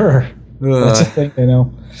 Sure. That's a thing they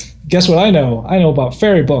know. Guess what I know? I know about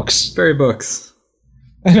fairy books. Fairy books.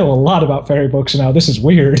 I know a lot about fairy books now. This is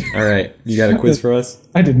weird. All right. You got a quiz for us?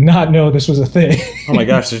 I did not know this was a thing. Oh my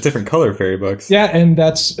gosh, there's different color fairy books. Yeah, and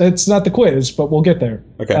it's not the quiz, but we'll get there.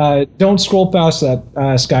 Okay. Don't scroll past that,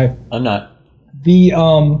 Sky. I'm not.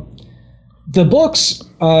 The books,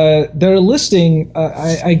 they're listing,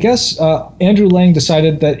 I guess Andrew Lang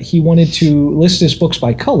decided that he wanted to list his books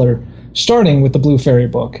by color, starting with the Blue Fairy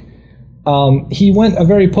book. He went a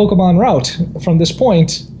very Pokemon route from this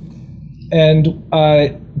point, and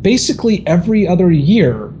basically every other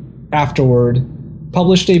year afterward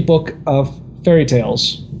published a book of fairy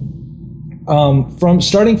tales.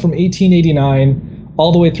 Starting from 1889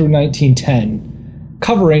 all the way through 1910,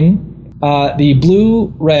 covering the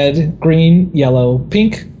blue, red, green, yellow,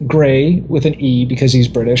 pink, gray with an E because he's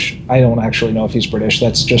British. I don't actually know if he's British.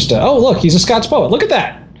 That's just oh look, he's a Scots poet. Look at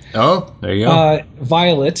that. Oh, there you go.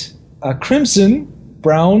 Violet, crimson,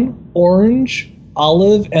 brown, orange,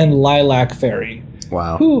 olive, and lilac fairy.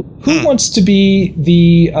 Wow. Who wants to be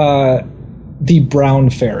the brown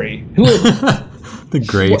fairy? Who? The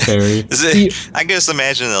gray fairy. I guess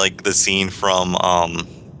imagine like the scene from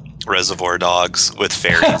Reservoir Dogs with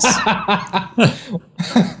fairies.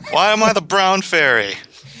 Why am I the brown fairy?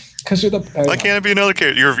 Because you're the. Why can't it be another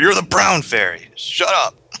character? You're the brown fairy. Shut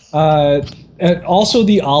up. And also,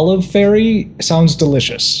 the olive fairy sounds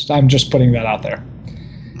delicious. I'm just putting that out there.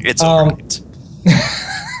 It's alright.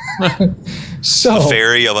 So the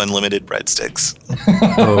fairy of unlimited breadsticks.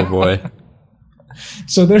 Oh boy.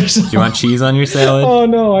 So there's. Do you want cheese on your salad? Oh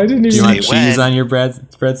no, I didn't even. Do you want cheese on your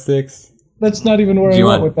breadsticks? That's not even where I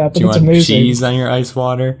went with that, but it's amazing. Do you want cheese on your ice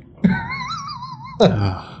water?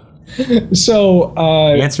 So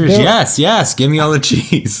the answer is yes, yes. Give me all the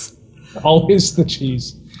cheese. Always the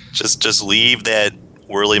cheese. Just leave that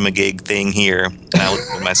Whirly McGig thing here, and I will do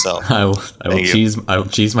it myself. I will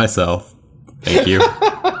cheese myself. Thank you.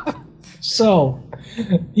 So,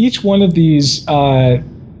 each one of these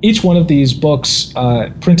books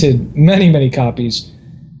printed many copies,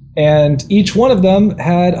 and each one of them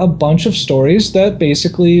had a bunch of stories that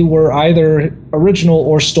basically were either original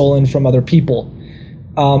or stolen from other people.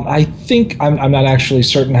 I think I'm not actually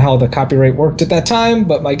certain how the copyright worked at that time,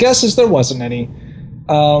 but my guess is there wasn't any.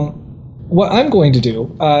 What I'm going to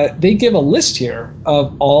do, they give a list here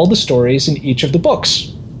of all the stories in each of the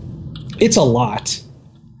books. It's a lot.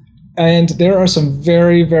 And there are some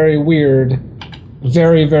very, very weird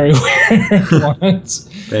ones.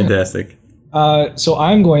 Fantastic. So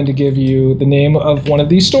I'm going to give you the name of one of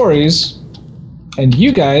these stories, and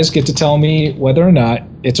you guys get to tell me whether or not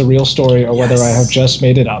it's a real story or whether I have just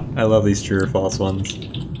made it up. I love these true or false ones.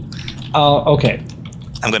 Okay.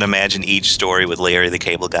 I'm going to imagine each story with Larry the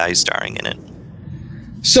Cable Guy starring in it.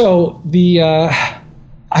 So the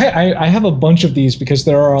I have a bunch of these because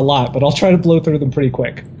there are a lot, but I'll try to blow through them pretty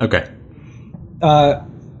quick. Okay.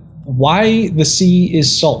 Why the sea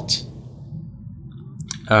is salt?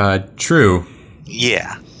 True.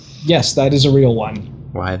 Yeah. Yes, that is a real one.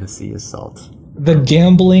 Why the sea is salt? The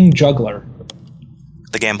gambling juggler.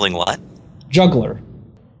 The gambling what? Juggler.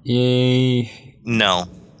 No.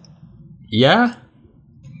 Yeah?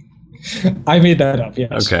 I made that up,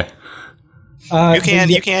 yes. Okay.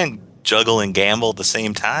 You can't juggle and gamble at the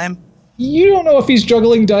same time? You don't know if he's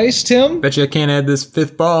juggling dice, Tim. Bet you I can't add this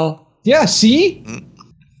fifth ball. Yeah, see?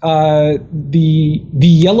 The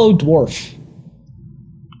yellow dwarf.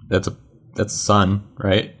 That's a sun,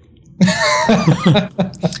 right?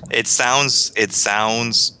 It sounds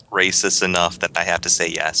racist enough that I have to say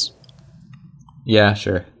yes. Yeah,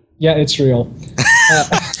 sure. Yeah, it's real.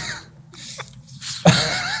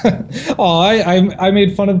 I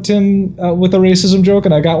made fun of Tim with a racism joke,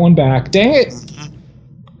 and I got one back. Dang it!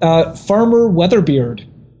 Farmer Weatherbeard.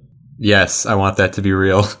 Yes, I want that to be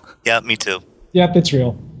real. Yeah, me too. Yep, it's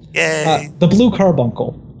real. Yay! The Blue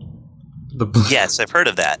Carbuncle. Yes, I've heard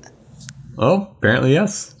of that. Oh, apparently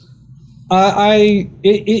yes.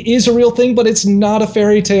 It is a real thing, but it's not a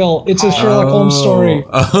fairy tale. It's a Sherlock Holmes story.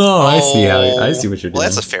 I see what you're doing. Well,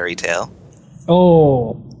 that's a fairy tale.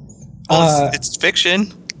 Oh. Well, it's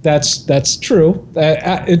fiction. That's true.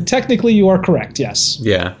 Technically, you are correct. Yes.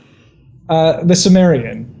 Yeah. The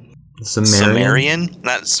Cimmerian. Cimmerian?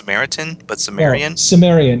 Not Samaritan, but Cimmerian? No,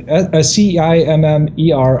 Cimmerian. Cimmerian.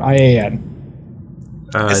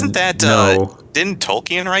 Isn't that... No. Didn't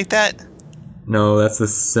Tolkien write that? No, that's the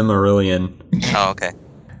Silmarillion. Oh, okay.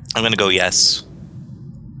 I'm going to go yes.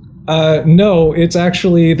 No, it's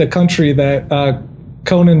actually the country that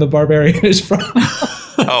Conan the Barbarian is from.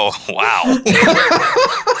 Oh, wow.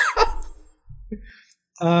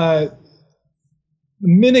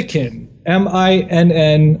 Minikin. Minnikin.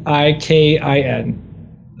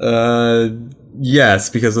 Yes,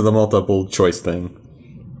 because of the multiple choice thing.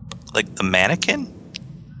 Like the mannequin?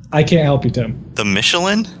 I can't help you, Tim. The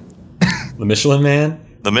Michelin? The Michelin Man?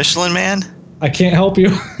 The Michelin Man? I can't help you.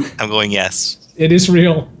 I'm going yes. It is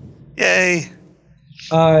real. Yay.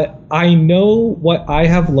 I know what I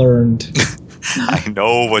have learned. I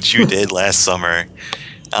know what you did last summer.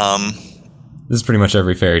 This is pretty much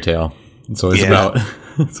every fairy tale. It's always about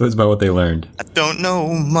what they learned. I don't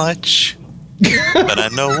know much, but I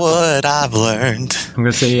know what I've learned. I'm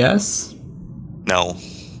going to say yes. No.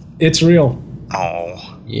 It's real.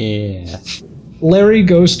 Oh. Yeah. Larry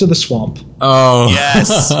Goes to the Swamp. Oh.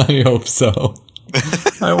 Yes. I hope so.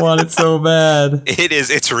 I want it so bad. It is.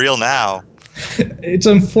 It's real now. It's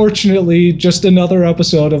unfortunately just another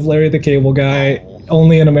episode of Larry the Cable Guy,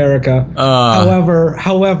 only in America.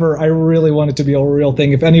 However, I really want it to be a real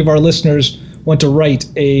thing. If any of our listeners want to write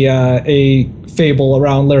a fable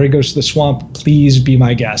around Larry Goes to the Swamp, please be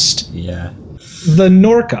my guest. Yeah. The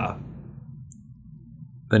Norca.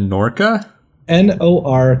 The Norca?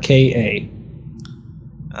 Norka.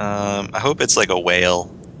 I hope it's like a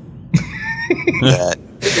whale.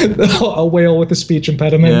 A whale with a speech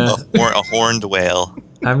impediment. Yeah. Or a horned whale.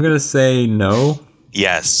 I'm going to say no.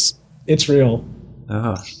 Yes. It's real.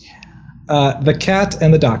 Oh. The Cat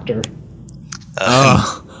and the Doctor.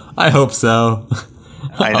 I hope so.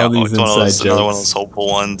 I know. It's another one of those hopeful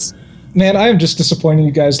ones. Man, I am just disappointing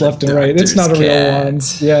you guys left and right. It's not a real one.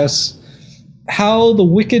 Yes. How the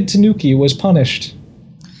Wicked Tanuki was punished.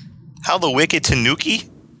 How the Wicked Tanuki?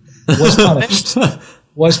 Was punished.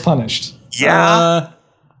 Was punished. Yeah.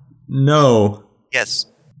 No. Yes.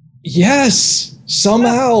 Yes.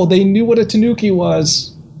 Somehow they knew what a Tanuki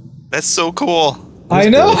was. That's so cool. I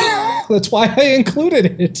know. That's why I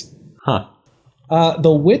included it. Huh.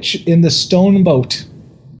 The Witch in the Stone Boat.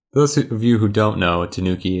 Those of you who don't know, a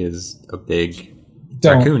Tanuki is a big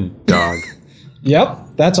raccoon dog.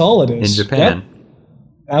 Yep, that's all it is. In Japan. Yep.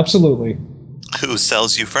 Absolutely. Who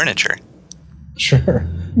sells you furniture? Sure.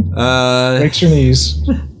 Breaks your knees.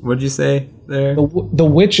 What'd you say there? The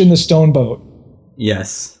Witch in the Stone Boat.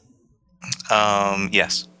 Yes.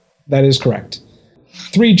 Yes. That is correct.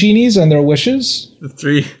 3 genies and their wishes. The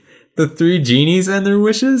three genies and their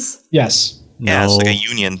wishes? Yes. No. Yeah, it's like a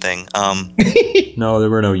union thing. No, there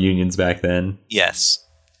were no unions back then. Yes.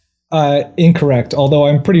 Incorrect. Although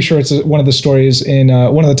I'm pretty sure it's one of the stories in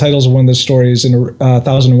one of the titles of one of the stories in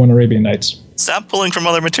 1001 Arabian Nights. Stop pulling from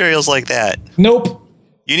other materials like that. Nope.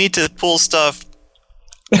 You need to pull stuff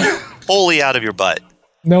wholly out of your butt.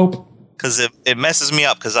 Nope. Because it messes me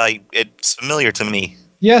up because it's familiar to me.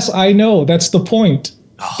 Yes, I know. That's the point.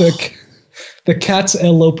 Oh. The cat's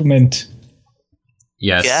elopement.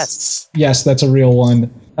 Yes. Yes. Yes, that's a real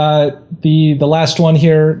one. The last one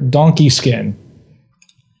here, donkey skin.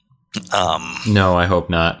 No, I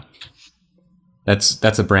hope not.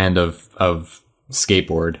 That's a brand of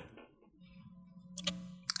skateboard.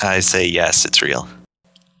 I say yes, it's real.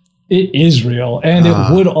 It is real, and it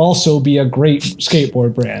would also be a great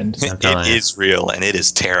skateboard brand. It is real, and it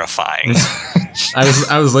is terrifying.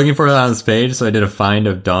 I was looking for it on this page, so I did a find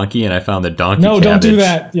of donkey, and I found the donkey cabbage. Don't do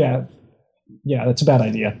that. Yeah, that's a bad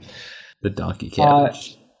idea. The donkey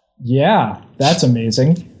cabbage. Yeah, that's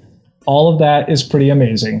amazing. All of that is pretty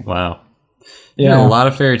amazing. Wow. Yeah, you know, a lot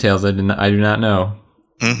of fairy tales I do not know.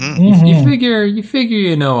 Mm-hmm. You figure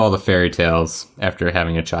you know all the fairy tales after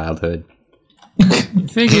having a childhood. You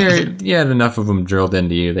figure you had enough of them drilled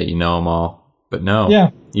into you that you know them all. But no.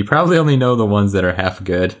 Yeah. You probably only know the ones that are half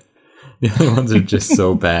good. The other ones are just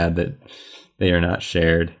so bad that they are not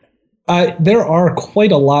shared. There are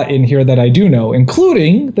quite a lot in here that I do know,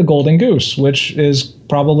 including the Golden Goose, which is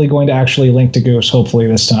probably going to actually link to Goose, hopefully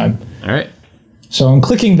this time. All right. So I'm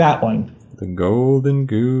clicking that one. The Golden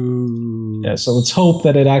Goose. Yeah, so let's hope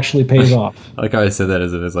that it actually pays off. I like how I said that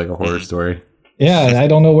as if it's like a horror story. Yeah, I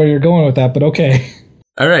don't know where you're going with that, but okay.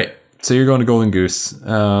 All right. So you're going to Golden Goose.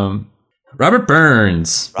 Robert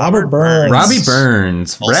Burns. Robert Burns. Robbie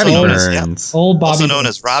Burns. Robbie Burns. Old Bobby also known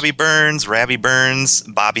as Robbie Burns, Rabby Burns,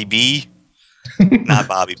 Bobby B. Not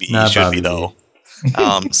Bobby B. Not He should Bobby be, B. though.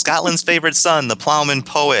 Scotland's favorite son, the ploughman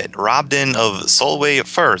poet, Robden of Solway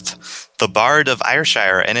Firth, the Bard of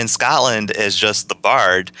Ayrshire, and in Scotland is just the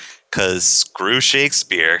Bard, because screw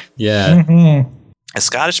Shakespeare. Yeah. Mm-hmm. A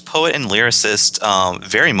Scottish poet and lyricist,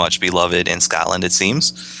 very much beloved in Scotland, it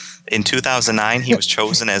seems. In 2009, he was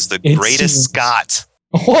chosen as the greatest Scot.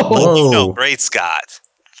 Whoa. You know, great Scot.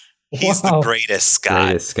 He's the greatest Scot.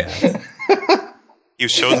 Greatest Scot. He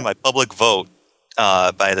was chosen by public vote,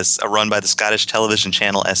 run by the Scottish television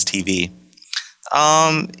channel STV.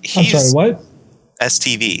 I'm sorry, what?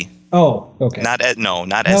 STV. Oh, okay. Not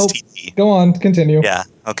STV. Go on, continue. Yeah,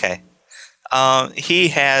 okay. He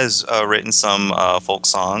has written some folk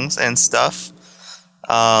songs and stuff,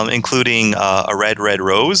 including A Red, Red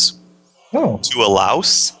Rose, To a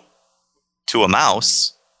Louse, To a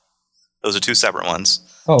Mouse. Those are two separate ones.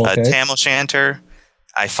 Oh, okay. Tam O'Shanter,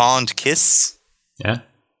 I Fond Kiss. Yeah.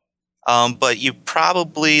 But you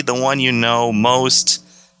probably, the one you know most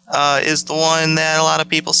is the one that a lot of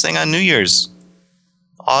people sing on New Year's.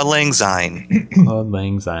 Auld Lang Syne. Auld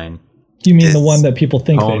Lang Syne. You mean the one that people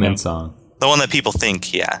think they Poem know? and song. The one that people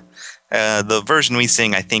think, yeah. The version we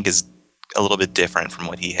sing, I think, is a little bit different from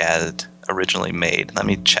what he had originally made. Let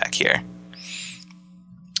me check here.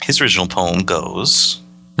 His original poem goes,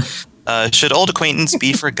 should old acquaintance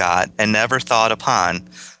be forgot and never thought upon,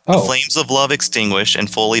 the flames of love extinguished and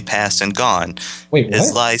fully past and gone. Wait, what?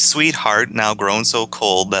 Is thy sweetheart now grown so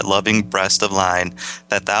cold, that loving breast of thine,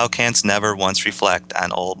 that thou canst never once reflect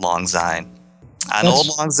on Auld Lang Syne? On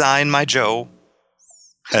Auld Lang Syne, my Joe.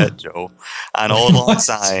 Joe. On Auld Lang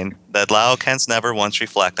Syne, that thou canst never once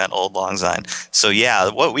reflect on Auld Lang Syne. So yeah,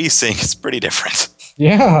 what we sing is pretty different.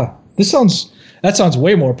 Yeah, that sounds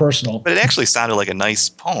way more personal. But it actually sounded like a nice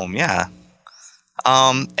poem, yeah.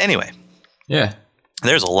 Anyway. Yeah.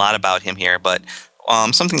 There's a lot about him here, but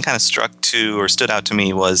something kind of stood out to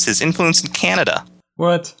me was his influence in Canada.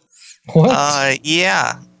 What?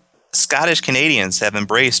 Yeah. Scottish Canadians have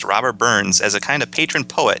embraced Robert Burns as a kind of patron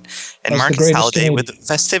poet and mark his holiday with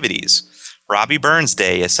festivities. Robbie Burns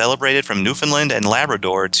Day is celebrated from Newfoundland and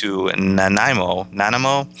Labrador to Nanaimo.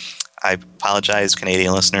 I apologize,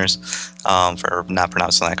 Canadian listeners, for not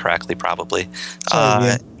pronouncing that correctly, probably.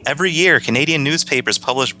 Every year, Canadian newspapers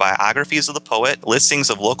publish biographies of the poet, listings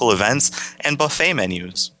of local events, and buffet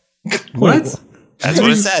menus. What? That's what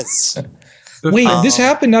it says. Wait, this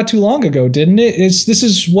happened not too long ago, didn't it? This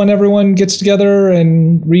is when everyone gets together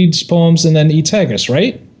and reads poems and then eats haggis,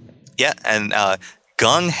 right? Yeah, and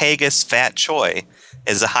Gung Haggis Fat Choi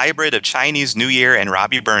is a hybrid of Chinese New Year and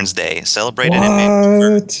Robbie Burns Day, celebrated in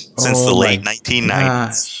Vancouver since the late 1990s.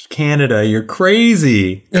 Gosh, Canada, you're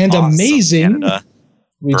crazy. And awesome, amazing. Canada.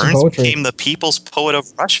 Burns became the people's poet of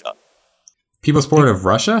Russia. People's poet of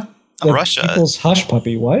Russia? Russia. People's hush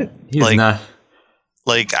puppy, what? He's not...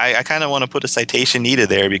 Like, I kind of want to put a citation needed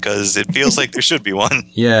there because it feels like there should be one.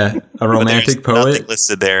 Yeah, a romantic poet nothing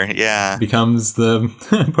listed there. Yeah, becomes the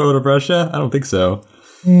poet of Russia. I don't think so.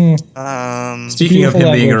 Speaking of him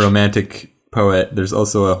language. being a romantic poet, there's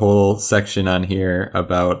also a whole section on here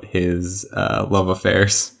about his love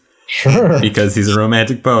affairs. Sure, because he's a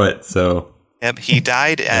romantic poet. So yep, he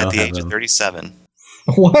died at the age of 37.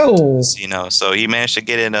 Whoa! So he managed to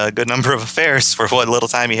get in a good number of affairs for what little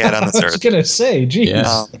time he had on this earth. I was gonna say,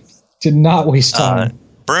 geez, did not waste time.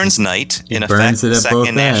 Burns Night, in effect, the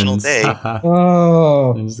second national day,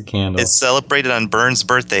 There's the candle. is celebrated on Burns'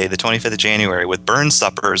 birthday, the 25th of January, with Burns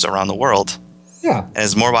suppers around the world. Yeah, and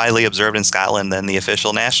is more widely observed in Scotland than the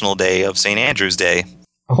official national day of St. Andrew's Day.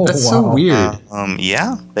 Oh, that's so weird.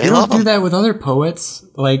 Yeah, they don't do that with other poets,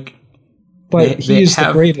 like. But he's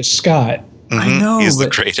the greatest Scot. Mm-hmm. I know. He's the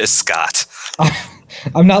greatest Scot.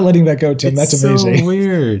 I'm not letting that go, Tim. That's amazing. So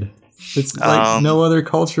weird. It's like no other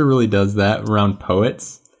culture really does that around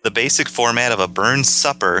poets. The basic format of a Burns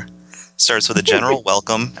supper starts with a general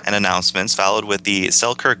welcome and announcements, followed with the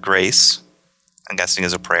Selkirk Grace, I'm guessing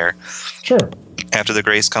is a prayer. Sure. After the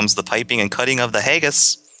grace comes the piping and cutting of the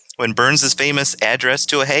haggis, when Burns' famous address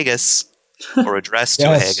to a haggis, or address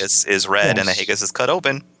to a haggis, is read and the haggis is cut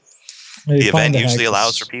open. The event usually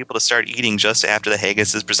allows for people to start eating just after the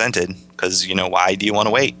haggis is presented, because, why do you want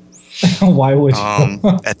to wait? Why would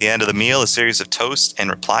you? At the end of the meal, a series of toasts and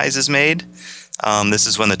replies is made. This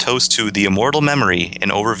is when the toast to the immortal memory, an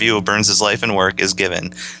overview of Burns' life and work, is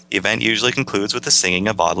given. The event usually concludes with the singing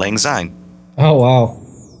of Auld Lang Syne. Oh, wow.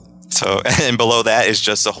 So, and below that is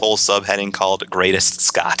just a whole subheading called Greatest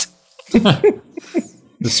Scot.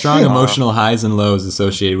 The strong emotional highs and lows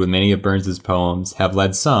associated with many of Burns' poems have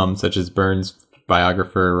led some, such as Burns'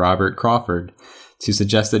 biographer Robert Crawford, to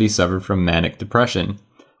suggest that he suffered from manic depression.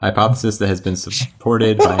 hypothesis that has been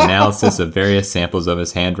supported by analysis of various samples of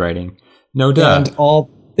his handwriting. No duh. And all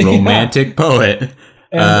romantic poet.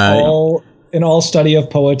 And all study of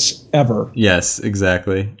poets ever. Yes,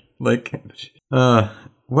 exactly. Like,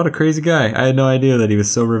 what a crazy guy. I had no idea that he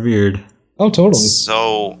was so revered. Oh, totally.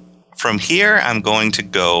 So from here, I'm going to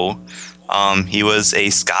go. He was a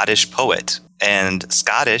Scottish poet, and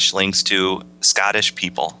Scottish links to Scottish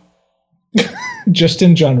people. Just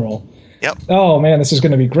in general. Yep. Oh, man, this is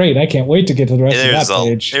going to be great. I can't wait to get to the rest of that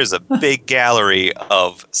page. There's a big gallery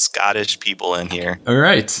of Scottish people in here. All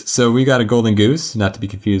right. So we got a golden goose, not to be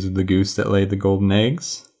confused with the goose that laid the golden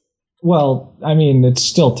eggs. Well, I mean, it's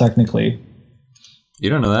still technically.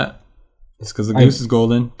 You don't know that. Just because the goose is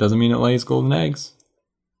golden doesn't mean it lays golden eggs.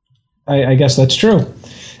 I guess that's true.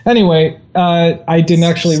 Anyway, I didn't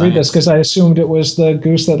actually read this because I assumed it was the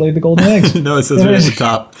goose that laid the golden eggs. No, it says right at the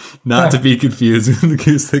top, not to be confused with the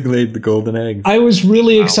goose that laid the golden eggs. I was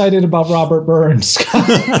really excited about Robert Burns.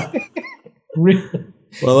 Really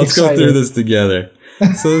well, let's go through this together.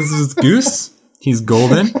 So this is Goose. He's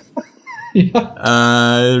golden.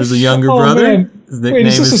 Yeah. There's a younger brother. Man. His nickname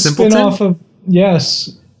is Simpleton. Of,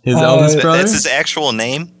 yes. His eldest brother. That's his actual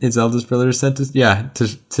name? His eldest brother is sent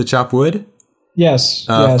to chop wood. Yes,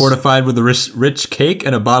 fortified with a rich cake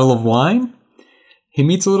and a bottle of wine. He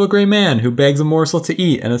meets a little gray man who begs a morsel to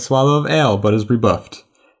eat and a swallow of ale, but is rebuffed.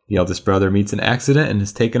 The eldest brother meets an accident and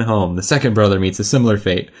is taken home. The second brother meets a similar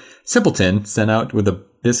fate. Simpleton, sent out with a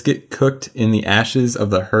biscuit cooked in the ashes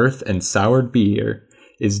of the hearth and soured beer,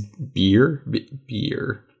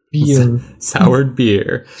 soured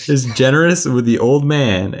beer, is generous with the old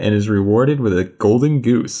man and is rewarded with a golden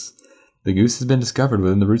goose. The goose has been discovered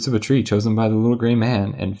within the roots of a tree chosen by the little gray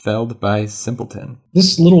man and felled by Simpleton.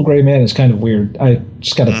 This little gray man is kind of weird. I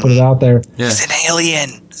just got to put it out there. Yeah. He's an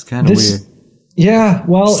alien. It's kind of weird. Yeah,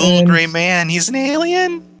 well... This little gray man, he's an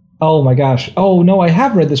alien? Oh my gosh. Oh no, I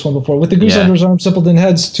have read this one before. With the goose under his arm, Simpleton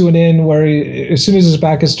heads to an inn where as soon as his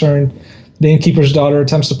back is turned, the innkeeper's daughter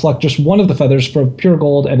attempts to pluck just one of the feathers for pure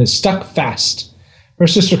gold and is stuck fast. Her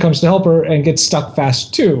sister comes to help her and gets stuck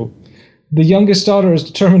fast too. The youngest daughter is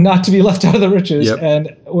determined not to be left out of the riches,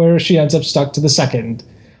 and where she ends up stuck to the second.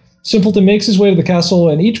 Simpleton makes his way to the castle,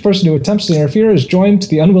 and each person who attempts to interfere is joined to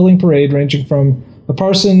the unwilling parade, ranging from the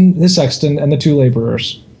parson, the sexton, and the two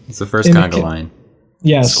laborers. It's the first conga line.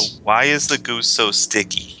 Yes. So why is the goose so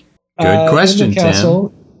sticky? Good question,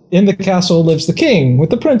 Tim. In the castle lives the king with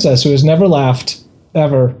the princess, who has never laughed,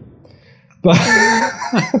 ever. But,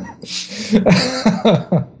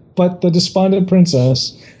 but the despondent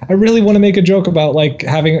princess... I really want to make a joke about like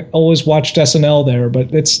having always watched SNL there,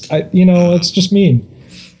 but it's just mean.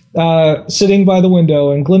 Sitting by the window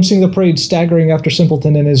and glimpsing the parade staggering after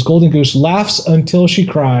Simpleton and his golden goose, laughs until she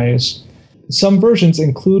cries. Some versions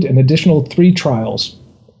include an additional 3 trials.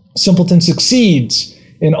 Simpleton succeeds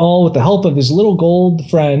in all with the help of his little gold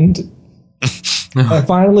friend. And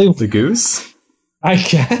finally, the goose? I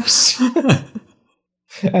guess.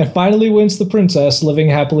 And finally wins the princess, living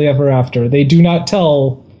happily ever after. They do not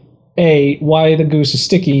tell A, why the goose is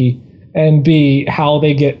sticky, and B, how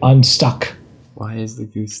they get unstuck. Why is the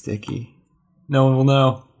goose sticky? No one will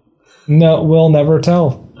know. No, we'll never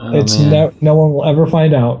tell. No one will ever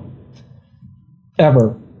find out.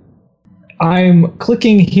 Ever. I'm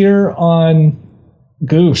clicking here on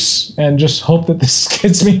Goose and just hope that this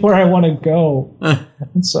gets me where I want to go.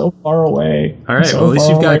 It's so far away. All right, well, at least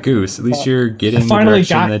you've got Goose. At least you're getting the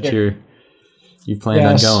direction that you planned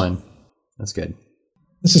on going. That's good.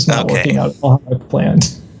 This is not working out how I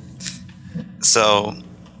planned. So,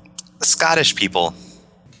 Scottish people.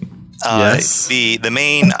 Yes. The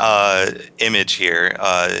main image here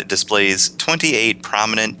displays 28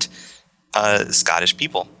 prominent Scottish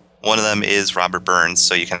people. One of them is Robert Burns,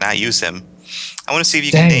 so you cannot use him. I want to see if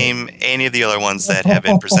you can name any of the other ones that have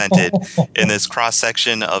been presented in this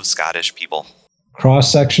cross-section of Scottish people.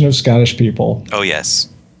 Cross-section of Scottish people. Oh, yes.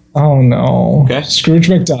 Oh, no. Okay. Scrooge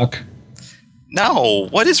McDuck. No,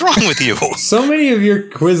 what is wrong with you? So many of your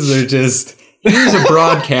quizzes are just, here's a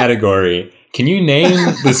broad category. Can you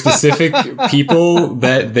name the specific people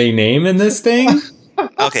that they name in this thing?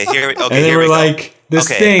 Okay, here we go. And they were like, this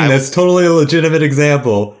thing that's totally a legitimate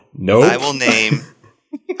example. Nope. I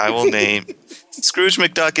will name. Scrooge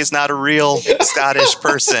McDuck is not a real Scottish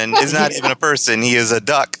person. He's not even a person. He is a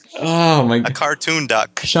duck. Oh, my. A cartoon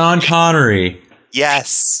duck. Sean Connery.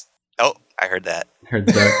 Yes. Oh, I heard that. Heard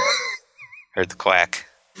the duck. Heard the quack.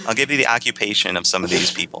 I'll give you the occupation of some of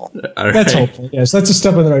these people. Right. That's hopeful. Yes, that's a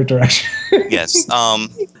step in the right direction. Yes.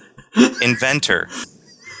 Inventor.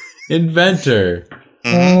 Inventor.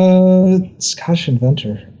 Scottish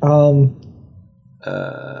inventor.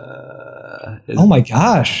 Oh my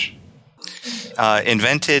gosh.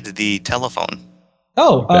 Invented the telephone.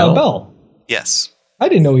 Oh, Bell. Yes. I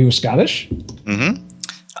didn't know he was Scottish. Mm-hmm.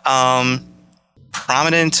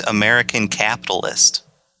 Prominent American capitalist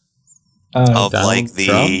of like the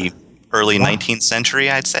Trump? Early 19th century,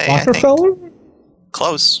 I'd say. Rockefeller? I think.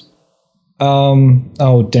 Close.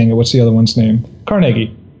 Oh, dang it. What's the other one's name?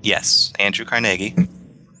 Carnegie. Yes, Andrew Carnegie.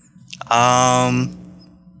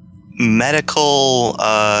 Medical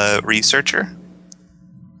researcher.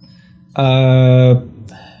 Pasteur.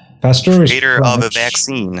 Creator of a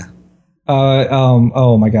vaccine.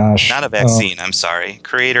 Oh my gosh. Not a vaccine, I'm sorry.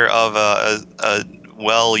 Creator of a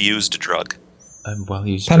well-used drug. A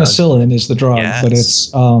well-used penicillin drug is the drug, yes. But it's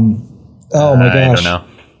oh my gosh. I don't know.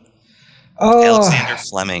 Alexander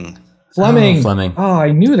Fleming. Fleming. Oh,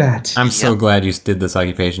 I knew that. I'm so glad you did this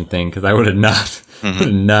occupation thing because I would have not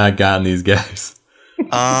gotten these guys.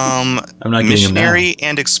 I'm not missionary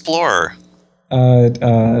and explorer.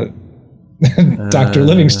 Dr.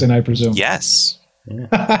 Livingston, I presume. Yes.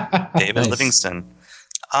 Yeah. David Livingston.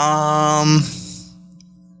 I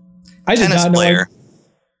did tennis not know. Player.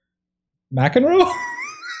 McEnroe?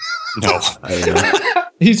 No.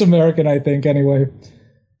 He's American, I think, anyway.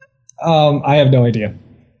 I have no idea.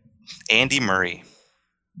 Andy Murray.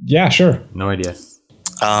 Yeah, sure. No idea.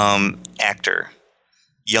 Actor.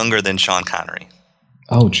 Younger than Sean Connery.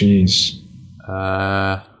 Oh, jeez.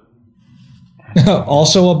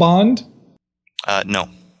 Also a Bond? No.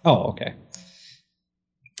 Oh, okay.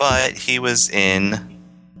 But he was in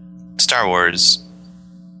Star Wars.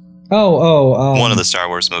 One of the Star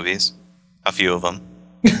Wars movies. A few of them.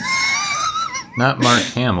 Not Mark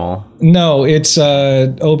Hamill. No, it's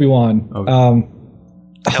Obi-Wan.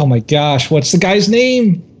 Oh my gosh, what's the guy's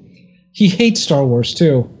name? He hates Star Wars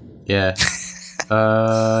too. Yeah.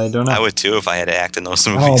 I don't know. I would too if I had to act in those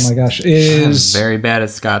movies. Oh my gosh, I'm very bad at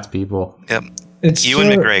Scots people. Yep. It's Ewan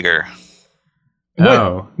McGregor. What?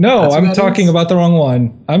 Oh. No, I'm talking about the wrong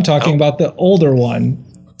one. I'm talking about the older one.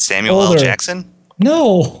 Samuel L. Jackson?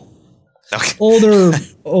 No. Okay. Older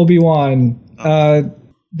Obi-Wan.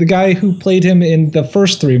 The guy who played him in the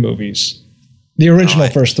first three movies. The original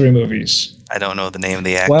first three movies. I don't know the name of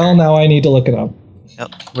the actor. Well, now I need to look it up. Yep.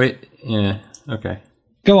 Wait, yeah, okay.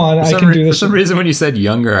 Go on, I can do this. For some reason, when you said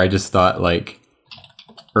younger, I just thought, like,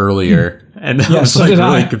 earlier. And I was,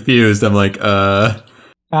 really confused. I'm like,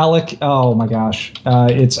 Alec, oh my gosh.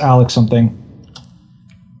 It's Alec something.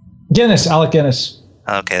 Alec Guinness.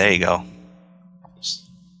 Okay, there you go.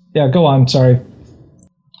 Yeah, go on, sorry.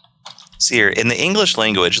 See here, in the English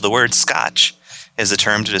language, the word Scotch is a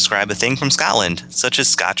term to describe a thing from Scotland, such as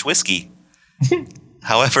Scotch whiskey.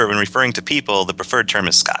 However, when referring to people, the preferred term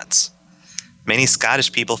is Scots. Many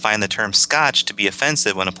Scottish people find the term Scotch to be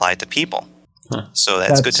offensive when applied to people. Huh. So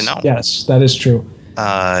that's good to know. Yes, that is true.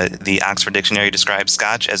 The Oxford Dictionary describes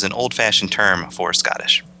Scotch as an old-fashioned term for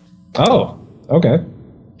Scottish. Oh, okay.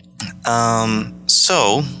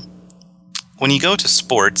 So, when you go to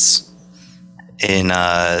sports in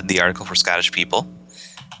the article for Scottish people,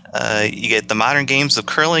 you get the modern games of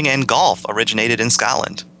curling and golf originated in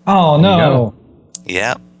Scotland. Oh, no.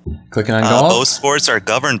 Yeah. Clicking on golf? Both sports are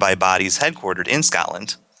governed by bodies headquartered in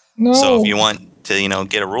Scotland. No. So if you want to,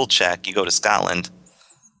 get a rule check, you go to Scotland.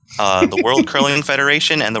 The World Curling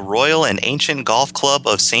Federation and the Royal and Ancient Golf Club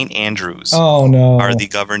of St. Andrews are the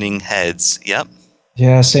governing heads. Yep.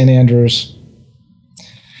 Yeah, St. Andrews.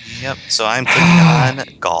 Yep. So I'm clicking on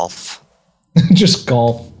golf. Just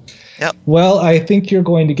golf. Yep. Well, I think you're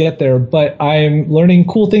going to get there, but I'm learning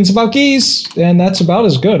cool things about geese, and that's about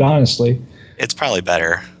as good, honestly. It's probably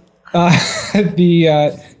better.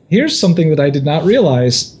 Here's something that I did not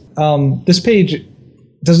realize. This page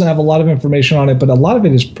doesn't have a lot of information on it, but a lot of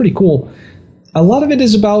it is pretty cool. A lot of it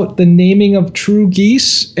is about the naming of true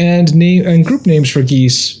geese and group names for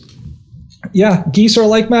geese. Yeah, geese are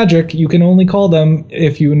like magic. You can only call them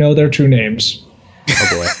if you know their true names.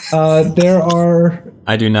 Oh boy. There are...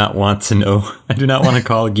 I do not want to know. I do not want to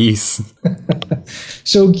call geese.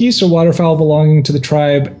 So geese are waterfowl belonging to the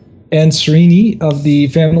tribe Anserini of the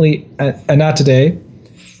family Anatidae,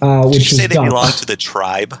 which is say they belong to the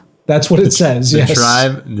tribe? That's what it says, yes.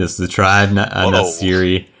 This is the tribe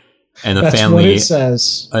Anasiri, and the That's family what it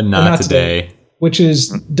says. Anatidae, which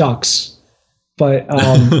is ducks. But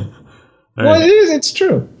well, it's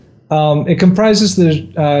true. It comprises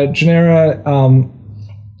the genera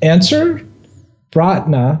Anser,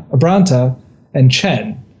 Branta, and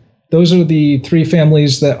Chen. Those are the three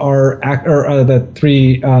families that are, the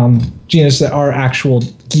three genus that are actual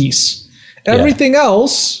geese. Everything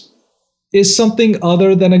else is something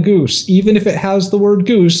other than a goose, even if it has the word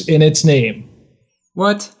goose in its name.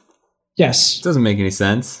 What? Yes. Doesn't make any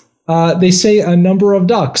sense. They say a number of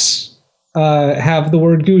ducks have the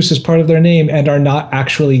word goose as part of their name and are not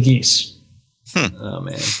actually geese. Oh,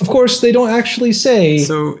 man. Of course, they don't actually say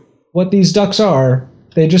what these ducks are.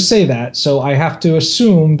 They just say that. So I have to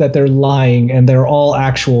assume that they're lying and they're all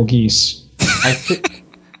actual geese.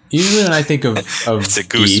 Usually when I think of it's a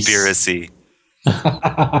goospiracy.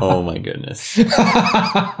 Oh, my goodness. Usually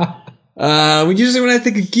when I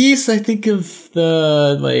think of geese, I think of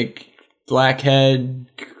the, like, black head,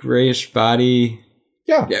 grayish body.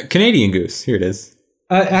 Yeah. Canadian goose. Here it is.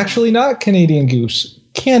 Actually, not Canadian goose.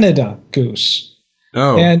 Canada goose.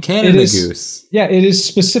 Oh, and Canada goose. Yeah, it is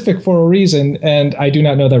specific for a reason, and I do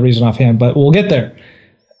not know that reason offhand, but we'll get there.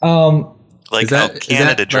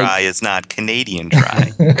 Canada Dry is not Canadian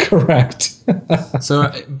Dry. Correct.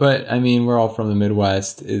 But I mean, we're all from the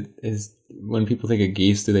Midwest. Is when people think of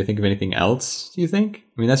geese, do they think of anything else? Do you think?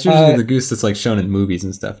 I mean, that's usually the goose that's like shown in movies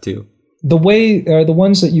and stuff too. The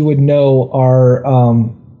ones that you would know are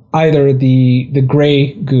either the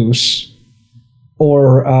gray goose,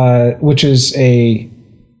 or which is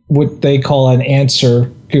what they call an answer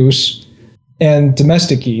goose, and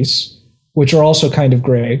domestic geese, which are also kind of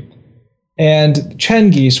gray, and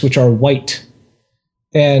chen geese, which are white.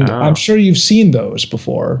 And I'm sure you've seen those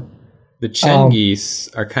before. The chen geese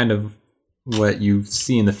are kind of what you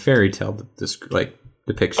see in the fairy tale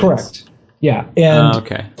depictions. Correct. Yeah, and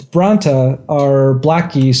Branta are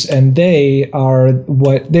black geese, and the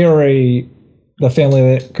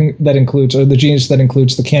family that includes, or the genus that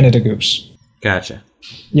includes, the Canada goose. Gotcha.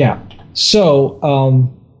 Yeah. So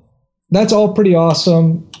that's all pretty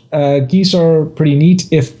awesome. Geese are pretty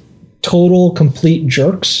neat. If total complete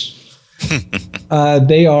jerks,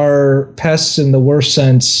 they are pests in the worst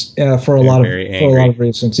sense for a lot of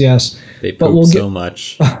reasons. Yes, they poop so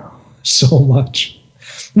much, so much.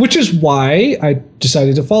 Which is why I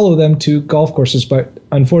decided to follow them to golf courses, but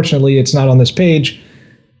unfortunately, it's not on this page.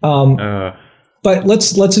 But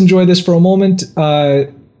let's enjoy this for a moment.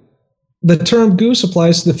 The term goose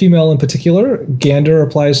applies to the female in particular. Gander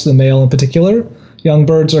applies to the male in particular. Young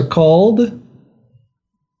birds are called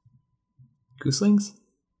gooselings?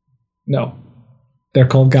 No, they're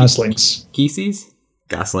called goslings. Geesies?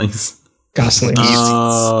 Goslings. Goslings.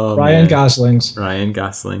 Oh, Ryan Goslings. Ryan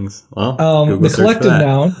Goslings. Well, the collective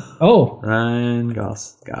noun. Oh, Ryan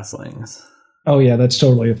Goslings. Oh yeah, that's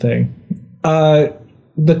totally a thing.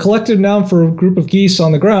 The collective noun for a group of geese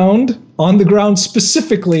on the ground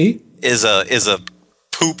specifically, is a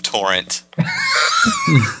poop torrent.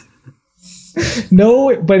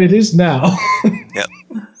 No, but it is now. Yep.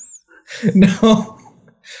 No,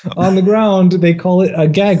 on the ground they call it a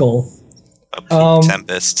gaggle. A poop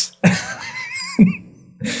tempest.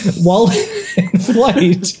 While in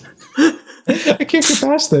flight, I can't get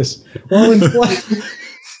past this. While in flight.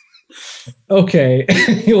 Okay.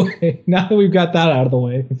 Anyway, now that we've got that out of the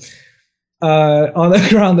way, on the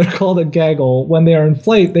ground they're called a gaggle. When they are in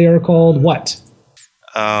flight, they are called what?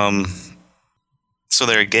 So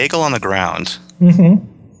they're a gaggle on the ground. Mm-hmm.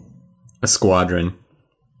 A squadron.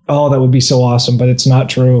 Oh, that would be so awesome, but it's not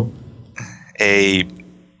true. A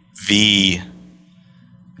V.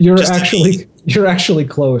 You're actually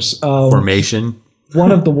close. Formation.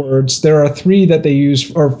 One of the words. There are 3 that they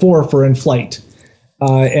use, or 4 for in flight.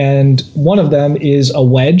 And one of them is a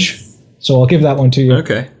wedge. So I'll give that one to you.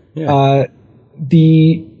 Okay. Yeah.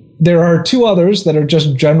 There are 2 others that are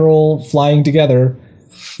just general flying together.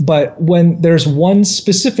 But when there's one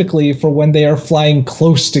specifically for when they are flying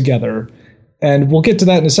close together. And we'll get to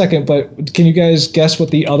that in a second. But can you guys guess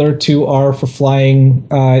what the other 2 are for flying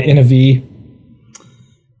in a V?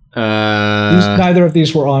 Neither of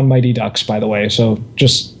these were on Mighty Ducks, by the way. So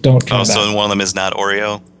just don't try that. So one of them is not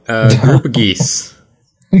Oreo? Group of geese.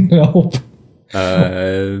 Nope.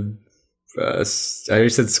 I already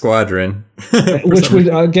said squadron. Which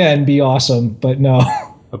would, again, be awesome, but no.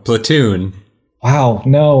 A platoon. Wow,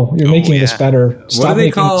 no. You're making this better. What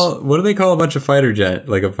do they call a bunch of fighter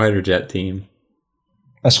jet team?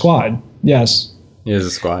 A squad, yes. It is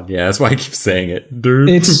a squad, yeah. That's why I keep saying it.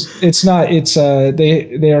 It's not. It's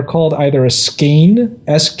they are called either a skein,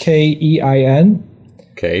 Skein.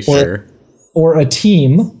 Okay, sure. Or a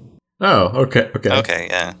team. Oh, okay. Okay,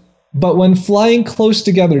 yeah. But when flying close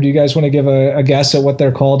together, do you guys want to give a guess at what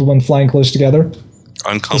they're called when flying close together?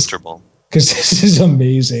 Uncomfortable. Because this is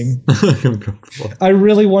amazing. Uncomfortable. I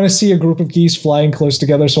really want to see a group of geese flying close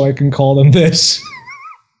together so I can call them this.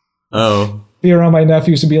 Oh. Be around my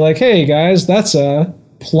nephews and be like, hey, guys, that's a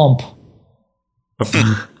plump.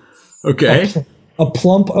 Okay. A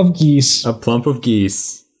plump of geese. A plump of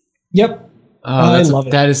geese. Yep. Oh, I love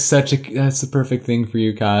it. That's the perfect thing for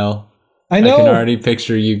you, Kyle. I know. I can already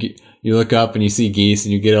picture you You look up and you see geese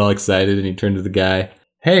and you get all excited and you turn to the guy.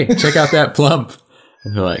 Hey, check out that plump.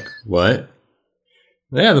 And they're like, what?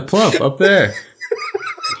 Yeah, the plump up there.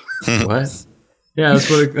 What? Yeah,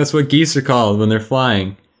 that's what geese are called when they're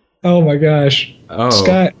flying. Oh my gosh. Oh.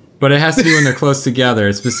 Scott. But it has to be when they're close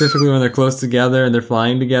together. Specifically when they're close together and they're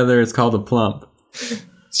flying together, it's called a plump.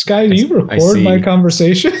 Sky, do you record my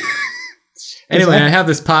conversation? Anyway, I have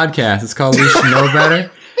this podcast. It's called We Should Know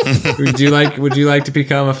Better. Would you like to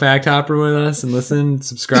become a fact hopper with us and listen,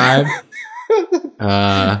 subscribe?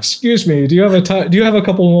 Excuse me. Do you have a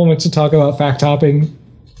couple of moments to talk about fact hopping?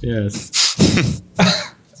 Yes.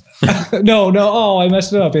 No. Oh, I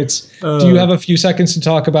messed it up. It's do you have a few seconds to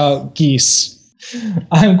talk about geese?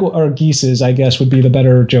 Or geeses, I guess would be the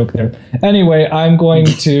better joke there. Anyway, I'm going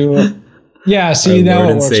to. Yeah. See, our now Lord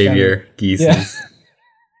it and works. Savior, geeses.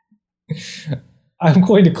 Yeah. I'm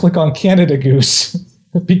going to click on Canada Goose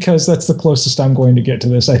because that's the closest I'm going to get to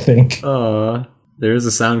this, I think. There is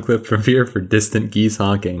a sound clip from here for distant geese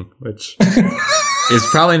honking, which is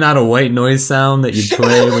probably not a white noise sound that you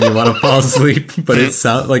play when you want to fall asleep, but it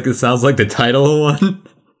sounds like the title of one.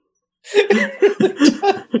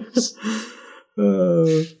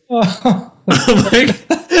 Oh my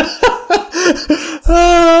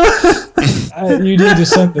God. You need to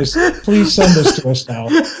send this. Please send this to us now.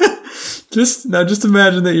 Just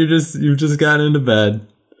imagine that you've just gotten into bed.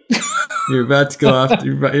 You're about to go off.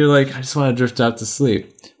 You're like, I just want to drift off to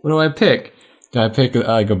sleep. What do I pick? Do I pick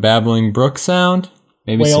like a babbling brook sound?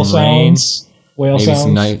 Maybe whale some rain. Whale maybe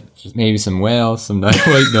sounds. Maybe some whale. Some night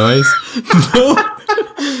white noise. No,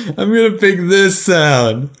 I'm gonna pick this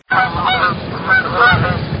sound.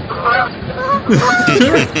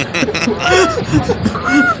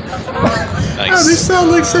 Nice. Oh, they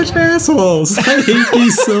sound like such assholes. I hate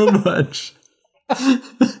these so much.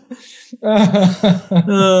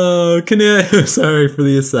 Oh, sorry for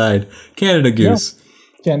the aside. Canada Goose.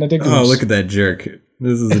 Yeah. Canada Goose. Oh, look at that jerk.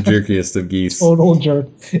 This is the jerkiest of geese. Total jerk.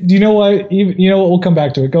 Do you know what? You know what? We'll come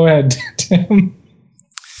back to it. Go ahead, Tim.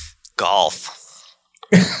 Golf.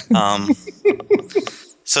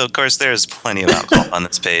 So, of course, there's plenty about golf on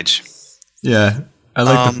this page. Yeah, I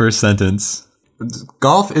like the first sentence.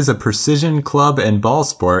 Golf is a precision club and ball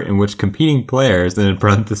sport in which competing players, and in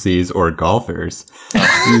parentheses, or golfers,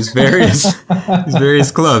 use various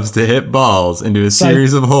clubs to hit balls into a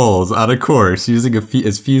series of holes on a course using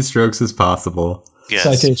as few strokes as possible. Yes.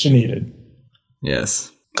 Citation needed.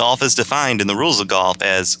 Yes. Golf is defined in the rules of golf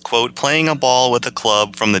as, quote, playing a ball with a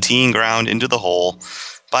club from the teeing ground into the hole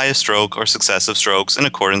by a stroke or successive strokes in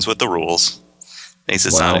accordance with the rules. Makes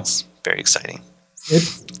it sound very exciting.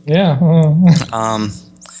 Yeah.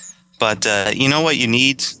 But you know what you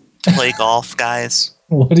need to play golf, guys?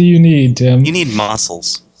 What do you need, Tim? You need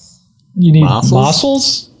muscles. You need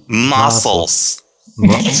muscles? Muscles.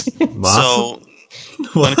 So,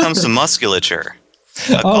 when it comes to musculature,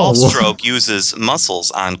 a golf stroke uses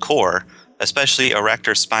muscles on core, especially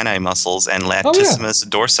erector spinae muscles and latissimus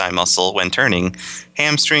dorsi muscle when turning,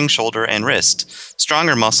 hamstring, shoulder, and wrist.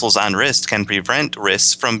 Stronger muscles on wrist can prevent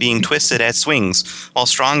wrists from being twisted at swings, while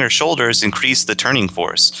stronger shoulders increase the turning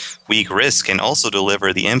force. Weak wrists can also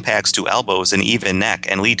deliver the impacts to elbows and even neck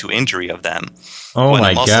and lead to injury of them. When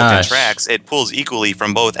a muscle contracts, it pulls equally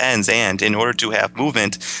from both ends, and in order to have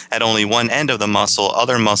movement at only one end of the muscle,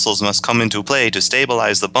 other muscles must come into play to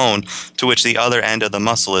stabilize the bone to which the other end of the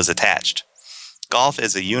muscle is attached. Golf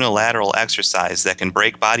is a unilateral exercise that can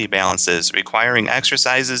break body balances, requiring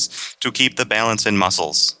exercises to keep the balance in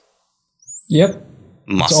muscles. Yep.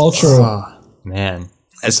 Muscles. It's all true. Oh, man.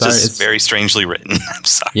 It's very strangely written. I'm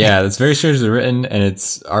sorry. Yeah, it's very strangely written, and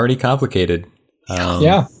it's already complicated.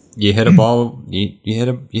 Yeah. You hit a ball. You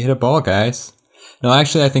hit a ball, guys. No,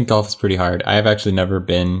 actually, I think golf is pretty hard. I have actually never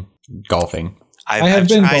been golfing. I've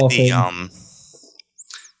been golfing. On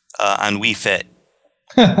Wii Fit.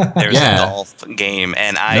 There's a golf game,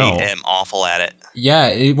 and I am awful at it. Yeah,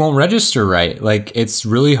 it won't register right. Like, it's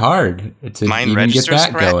really hard to Mine even get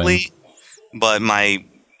that correctly, going. But my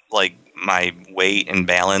weight and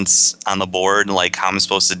balance on the board, like how I'm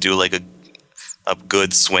supposed to do like a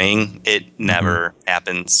good swing, it never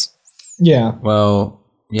happens. Yeah. Well,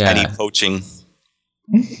 yeah. I need coaching.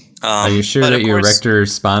 Are you sure that your erector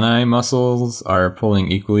spinae muscles are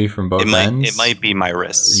pulling equally from both ends? It might be my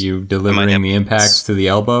wrists. Are you delivering the impacts to the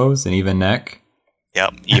elbows and even neck?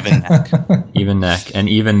 Yep, even neck.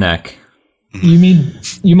 Even neck.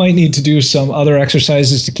 You might need to do some other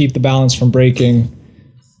exercises to keep the balance from breaking.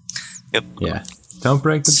 Yep. Yeah. Don't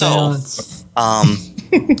break the balance.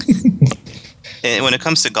 When it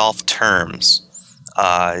comes to golf terms,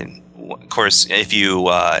 of course, if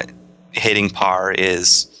you hitting par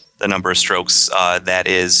is the number of strokes, that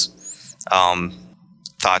is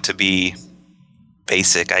thought to be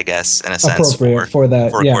basic, I guess, in a sense. Appropriate for that.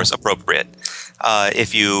 Of course, appropriate.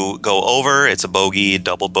 If you go over, it's a bogey,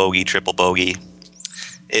 double bogey, triple bogey.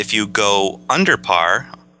 If you go under par,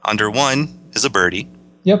 under 1 is a birdie.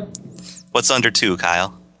 Yep. What's under 2,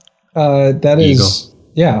 Kyle? That is Eagle.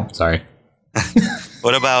 Yeah. Sorry.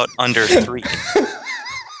 What about under 3?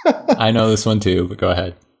 I know this one too, but go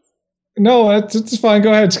ahead. No, it's fine.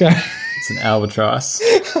 Go ahead, Sky. It's an albatross.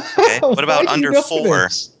 Okay. What about under 4?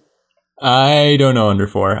 I don't know under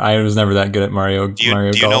 4. I was never that good at Mario. Do you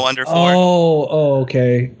Golf. know under 4? Oh,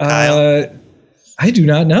 okay. Kyle? I do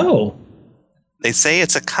not know. They say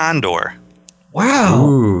it's a condor. Wow.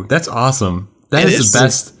 Ooh, that's awesome. That is the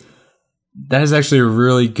best. That is actually a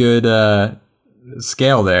really good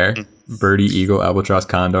scale there. Birdie, eagle, albatross,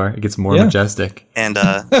 condor. It gets more majestic. And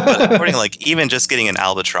but according, like, even just getting an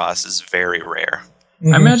albatross is very rare.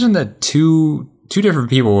 I imagine that two different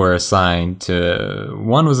people were assigned to.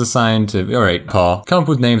 One was assigned to. All right, Paul, come up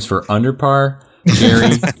with names for under par.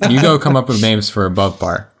 Jerry, you go come up with names for above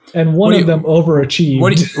par. And one of them overachieved.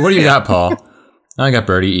 What do you got, Paul? I got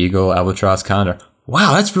birdie, eagle, albatross, condor.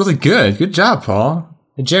 Wow, that's really good. Good job, Paul.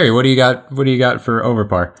 Hey, Jerry, what do you got? What do you got for over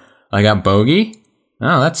par? I got bogey.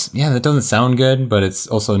 Oh, that doesn't sound good, but it's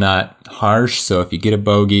also not harsh. So if you get a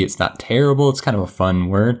bogey, it's not terrible. It's kind of a fun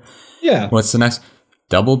word. Yeah. What's the next?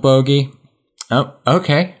 Double bogey. Oh,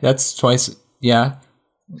 okay. That's twice. Yeah.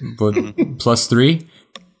 But plus 3.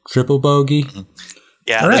 Triple bogey.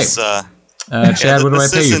 Yeah. All right. This, Chad, what do I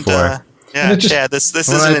pay you for? Chad, this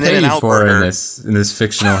isn't an in-and-out burger. In this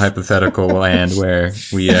fictional hypothetical land where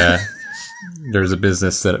we there's a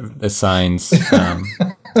business that assigns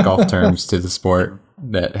golf terms to the sport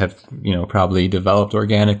that have probably developed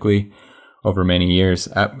organically over many years.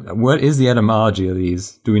 What is the etymology of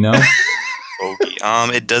these? Do we know? Bogey.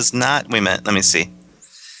 It does not. Wait a minute. Let me see.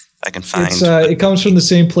 If I can find. It comes from the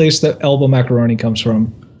same place that Elba macaroni comes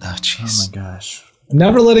from. Oh, jeez. Oh my gosh.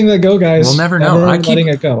 Never letting that go, guys. We'll never know. Never letting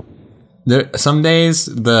it go. Some days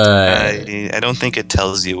I don't think it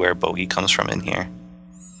tells you where bogey comes from in here.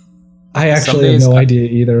 I actually have no idea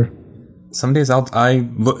either. Some days I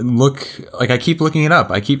look like I keep looking it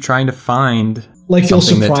up. I keep trying to find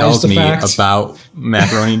something that tells me about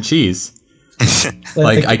macaroni and cheese.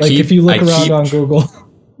 If you look around on Google.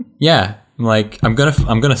 Yeah, I'm gonna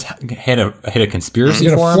hit a conspiracy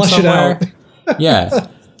You're forum flush somewhere. It out. Yeah.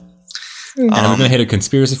 And I'm going to hit a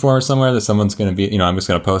conspiracy forum somewhere that someone's going to be, I'm just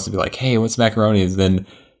going to post and be like, hey, what's macaroni? And then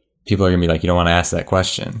people are going to be like, you don't want to ask that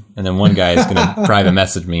question. And then one guy is going to private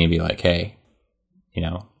message me and be like, hey,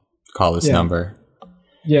 call this number.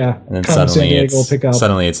 Yeah. And then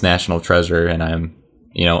suddenly it's National Treasure and I'm,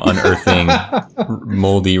 unearthing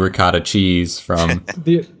moldy ricotta cheese from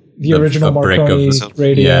the original Marconi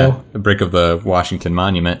radio. Yeah, the brick of the Washington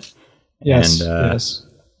Monument. Yes. And, yes.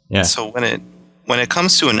 Yeah. So when it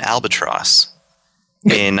comes to an albatross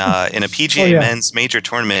in a PGA men's major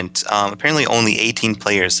tournament, apparently only 18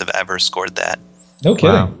 players have ever scored that. No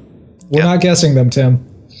kidding. Wow. We're not guessing them, Tim.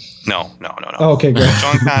 No. Oh, okay, great.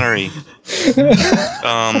 Sean Connery.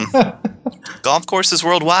 Golf courses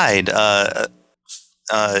worldwide,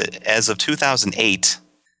 as of 2008,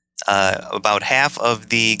 about half of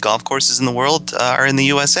the golf courses in the world are in the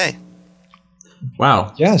USA.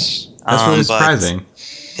 Wow. Yes. That's really surprising.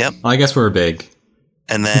 Yep. Well, I guess we're big.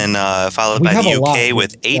 And then followed by the UK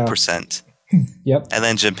with 8%. Yep. And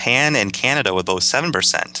then Japan and Canada with both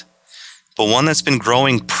 7%. But one that's been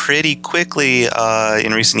growing pretty quickly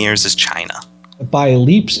in recent years is China. By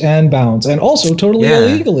leaps and bounds. And also totally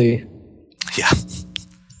illegally. Yeah.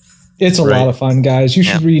 It's a lot of fun, guys. You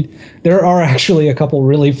should read. There are actually a couple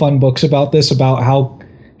really fun books about this, about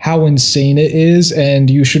how insane it is. And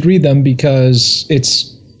you should read them because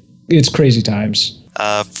it's crazy times.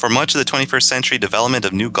 For much of the 21st century, development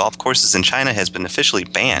of new golf courses in China has been officially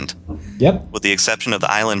banned. Yep. With the exception of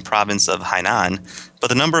the island province of Hainan. But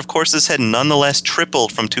the number of courses had nonetheless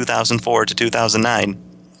tripled from 2004 to 2009.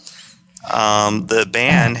 The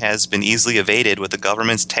ban has been easily evaded with the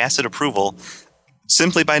government's tacit approval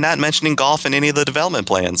simply by not mentioning golf in any of the development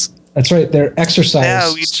plans. That's right. They're exercise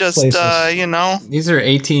Yeah, we just, places. These are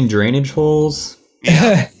 18 drainage holes.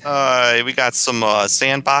 Yeah. We got some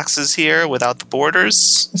sandboxes here without the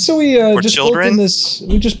borders. So we just built in this.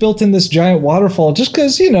 We just built in this giant waterfall just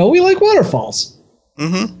because we like waterfalls.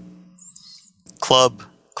 Mm-hmm.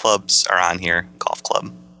 Clubs are on here. Golf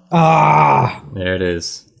club. Ah, there it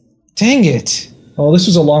is. Dang it! Well, this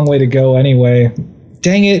was a long way to go anyway.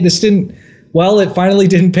 Dang it! This didn't. Well, it finally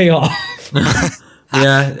didn't pay off.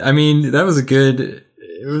 Yeah, I mean that was a good.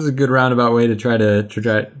 It was a good roundabout way to try to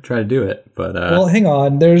do it, but well, hang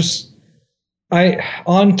on. There's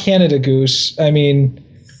on Canada Goose, I mean,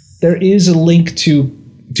 there is a link to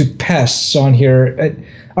pests on here.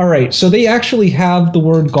 All right, so they actually have the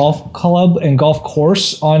word golf club and golf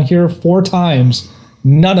course on here 4 times.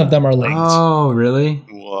 None of them are linked. Oh, really?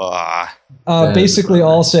 Basically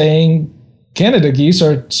all saying Canada geese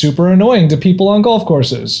are super annoying to people on golf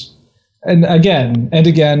courses. And again, and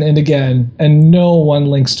again, and again, and no one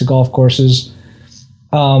links to golf courses.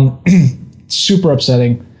 Super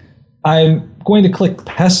upsetting. I'm going to click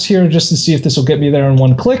pests here just to see if this will get me there in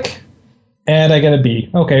one click. And I get a B.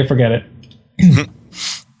 Okay, forget it.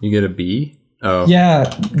 You get a B? Oh.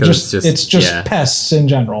 Yeah, it's just pests in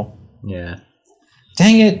general. Yeah.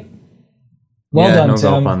 Dang it. Well done, no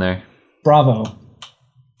Tim. golf on there. Bravo.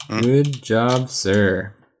 Good job,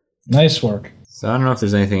 sir. Nice work. So I don't know if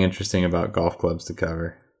there's anything interesting about golf clubs to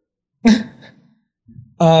cover.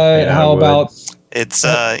 How about... It's,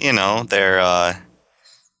 they're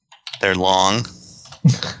long.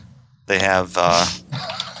 They have,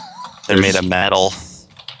 they're made of metal.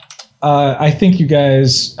 I think you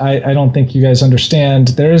guys, I don't think you guys understand.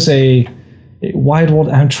 There's a wide world.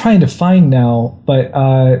 I'm trying to find now, but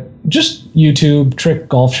just YouTube trick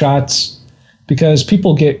golf shots, because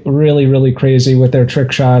people get really, really crazy with their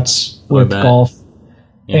trick shots with golf.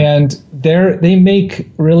 Yeah. And they make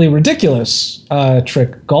really ridiculous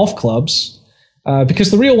trick golf clubs because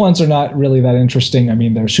the real ones are not really that interesting. I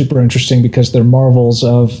mean, they're super interesting because they're marvels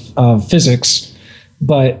of physics.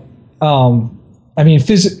 But I mean,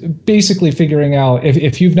 basically figuring out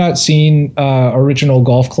if you've not seen original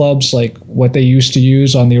golf clubs, like what they used to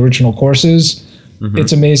use on the original courses,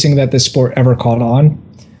 it's amazing that this sport ever caught on.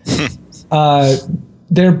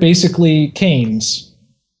 They're basically canes,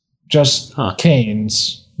 just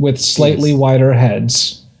canes with slightly wider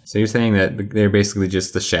heads. So you're saying that they're basically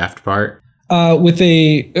just the shaft part?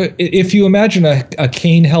 If you imagine a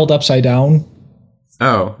cane held upside down.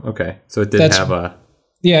 Oh, okay. So it did have a...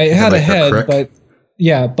 Yeah, it had a head,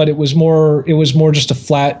 but it was more just a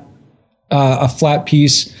flat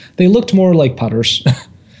piece. They looked more like putters.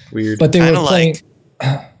 Weird. But they were playing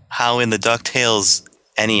like how in the DuckTales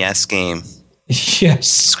NES game, yes,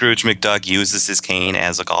 Scrooge McDuck uses his cane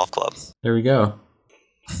as a golf club. There we go.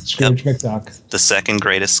 Scrooge McDuck, the second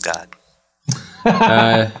greatest Scott.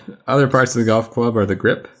 Other parts of the golf club are the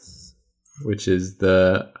grip, which is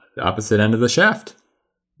the opposite end of the shaft.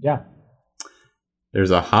 Yeah.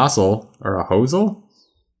 There's a hosel or a hosel.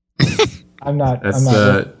 That's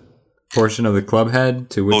the portion of the club head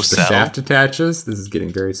to which the shaft attaches. This is getting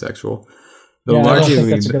very sexual. I don't think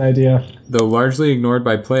that's a good idea. Though largely ignored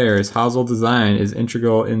by players, hosel design is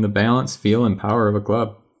integral in the balance, feel, and power of a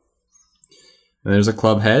club. And there's a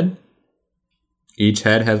club head. Each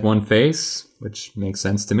head has one face, which makes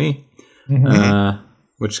sense to me,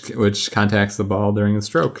 which contacts the ball during the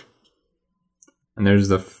stroke. And there's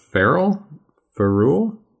the ferrule,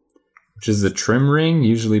 which is a trim ring,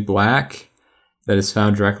 usually black, that is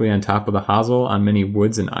found directly on top of the hosel on many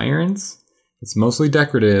woods and irons. It's mostly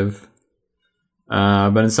decorative,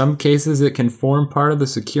 but in some cases it can form part of the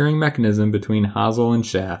securing mechanism between hosel and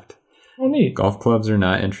shaft. Oh, neat. Golf clubs are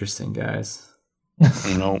not interesting, guys.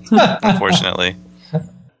 No, unfortunately.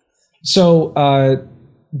 So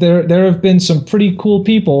there have been some pretty cool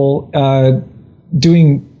people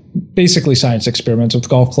doing basically science experiments with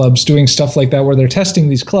golf clubs, doing stuff like that where they're testing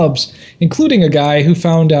these clubs, including a guy who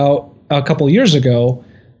found out a couple years ago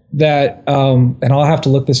that, and I'll have to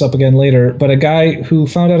look this up again later, but a guy who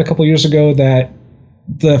found out a couple years ago that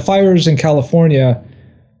the fires in California,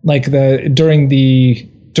 like during the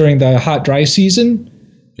hot dry season,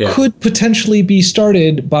 could potentially be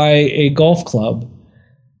started by a golf club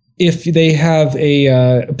if they have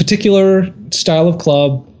a particular style of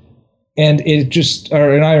club, and it just,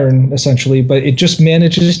 or an iron essentially, but it just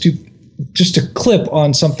manages to clip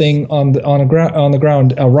on something on the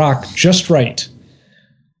ground, a rock just right.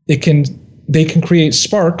 They can create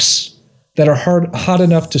sparks that are hot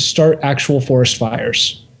enough to start actual forest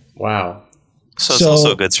fires. Wow. So it's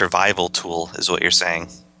also a good survival tool, is what you're saying.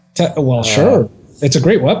 Sure. It's a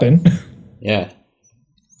great weapon. Yeah.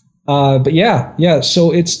 But yeah.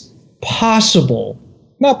 So it's possible,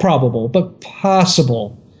 not probable, but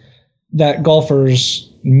possible that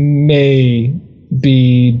golfers may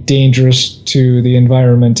be dangerous to the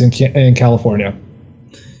environment in California.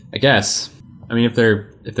 I guess. I mean, if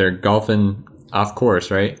they're golfing off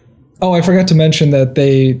course, right? Oh, I forgot to mention that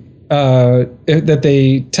they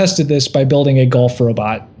tested this by building a golf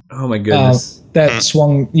robot. Oh my goodness! That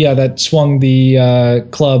swung the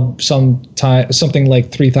club something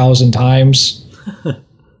like 3,000 times,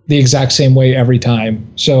 the exact same way every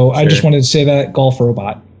time. So sure. I just wanted to say that golf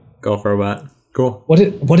robot. Golf robot. Cool.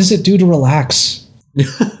 What does it do to relax?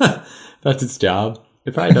 That's its job.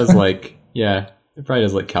 It probably does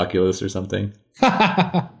calculus or something.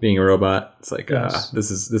 Being a robot, it's like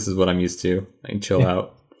this is what I'm used to. I can chill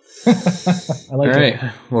out. I like All right.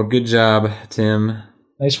 Well, good job, Tim.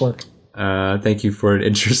 Nice work. Thank you for an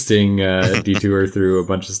interesting detour through a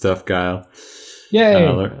bunch of stuff, Kyle. Yay!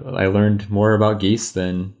 I learned more about geese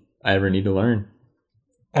than I ever need to learn.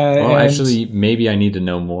 Actually, maybe I need to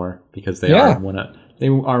know more because they are one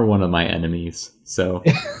of my enemies. So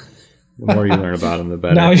the more you learn about them, the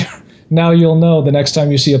better. Now you'll know the next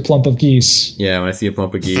time you see a plump of geese. Yeah, when I see a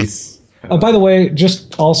plump of geese. By the way,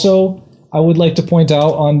 just also, I would like to point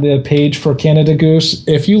out on the page for Canada Goose,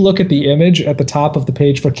 if you look at the image at the top of the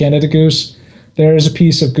page for Canada Goose, there is a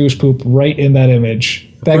piece of goose poop right in that image.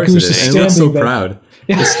 That goose is standing. It looks so proud.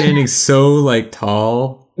 It's standing so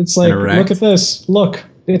tall. It's like, look at this. Look,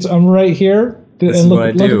 I'm right here, and look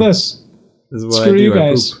at this. This is what I do. You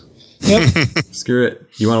guys. Yep. Screw it.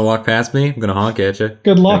 You want to walk past me? I'm gonna honk at you.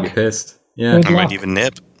 Good luck. Get pissed. Yeah. I might even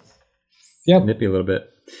nip. Yep. Nippy a little bit.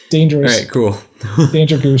 Dangerous. All right. Cool.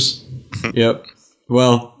 Danger goose. Yep.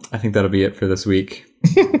 Well, I think that'll be it for this week.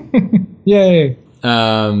 Yay.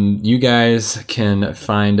 You guys can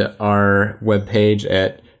find our webpage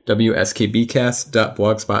at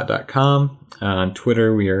wskbcast.blogspot.com. On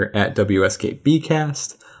Twitter, we are at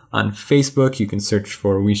WSKBcast. On Facebook, you can search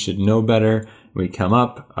for We Should Know Better. We come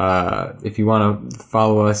up. If you want to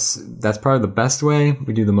follow us, that's probably the best way.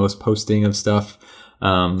 We do the most posting of stuff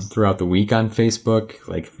throughout the week on Facebook.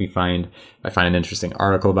 Like if I find an interesting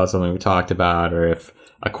article about something we talked about, or if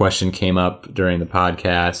a question came up during the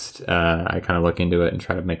podcast, I kind of look into it and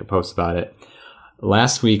try to make a post about it.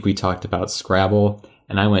 Last week we talked about Scrabble,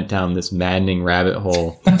 and I went down this maddening rabbit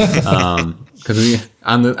hole because we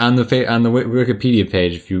on the Wikipedia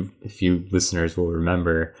page, if you listeners will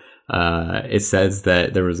remember, it says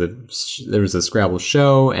that there was a Scrabble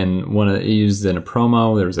show, and it used in a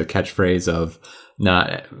promo. There was a catchphrase of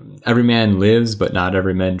 "Not every man lives, but not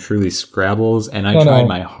every man truly Scrabbles." And I tried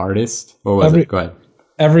my hardest. What was it? Go ahead.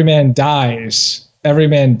 Every man dies. Every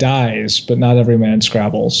man dies, but not every man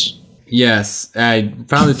Scrabbles. Yes, I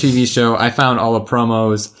found the TV show. I found all the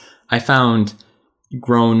promos. I found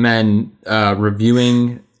grown men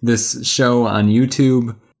reviewing this show on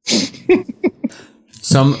YouTube.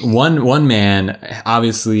 One man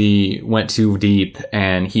obviously went too deep,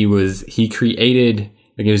 and he created,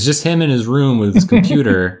 like, it was just him in his room with his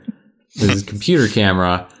computer, with his computer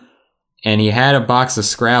camera, and he had a box of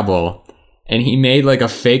Scrabble, and he made like a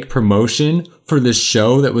fake promotion for this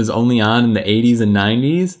show that was only on in the 80s and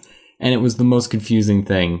 90s, and it was the most confusing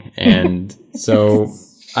thing. And so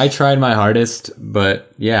I tried my hardest,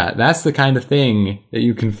 but yeah, that's the kind of thing that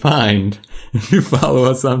you can find if you follow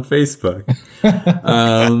us on Facebook.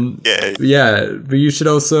 Yeah, but you should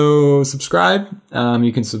also subscribe.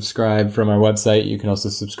 You can subscribe from our website. You can also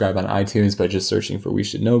subscribe on iTunes by just searching for We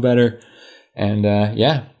Should Know Better. And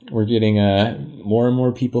yeah, we're getting more and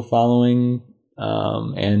more people following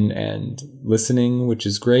and listening, which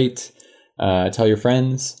is great. Tell your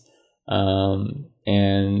friends.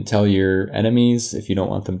 And tell your enemies if you don't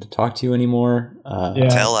want them to talk to you anymore.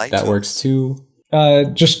 That works too.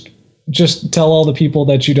 Just tell all the people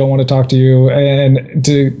that you don't want to talk to you, and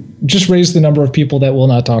to just raise the number of people that will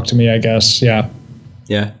not talk to me, I guess. Yeah.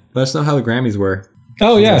 Yeah. Let us know how the Grammys were.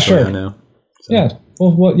 Oh yeah, sure. Now, so. Yeah.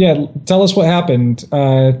 Well, yeah. Tell us what happened.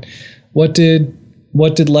 What did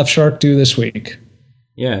Left Shark do this week?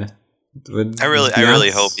 Yeah. I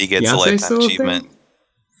really hope he gets a lifetime achievement.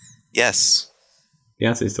 Yes.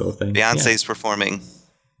 Beyonce's still a thing. Beyonce's performing.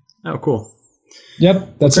 Oh, cool.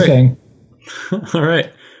 Yep, that's a thing. All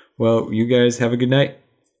right. Well, you guys have a good night,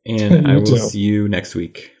 and I will see you next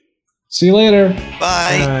week. See you later.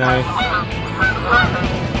 Bye. Bye.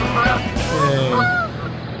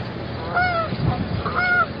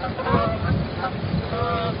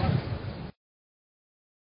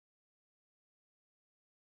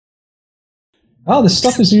 Oh, this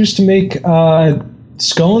stuff is used to make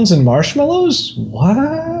scones and marshmallows?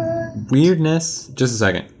 What? Weirdness. Just a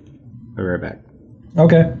second. I'll be right back.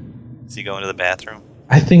 Okay. Is he going to the bathroom?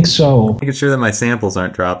 I think so. Making sure that my samples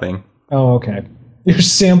aren't dropping. Oh, okay. Your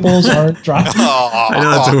samples aren't dropping. I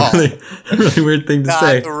know that's a really weird thing to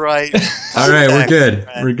say. Right. All right, we're good.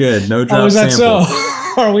 We're good. No drop samples. Oh, is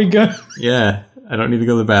that so? Are we good? Yeah. I don't need to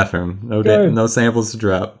go to the bathroom. No samples to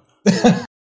drop.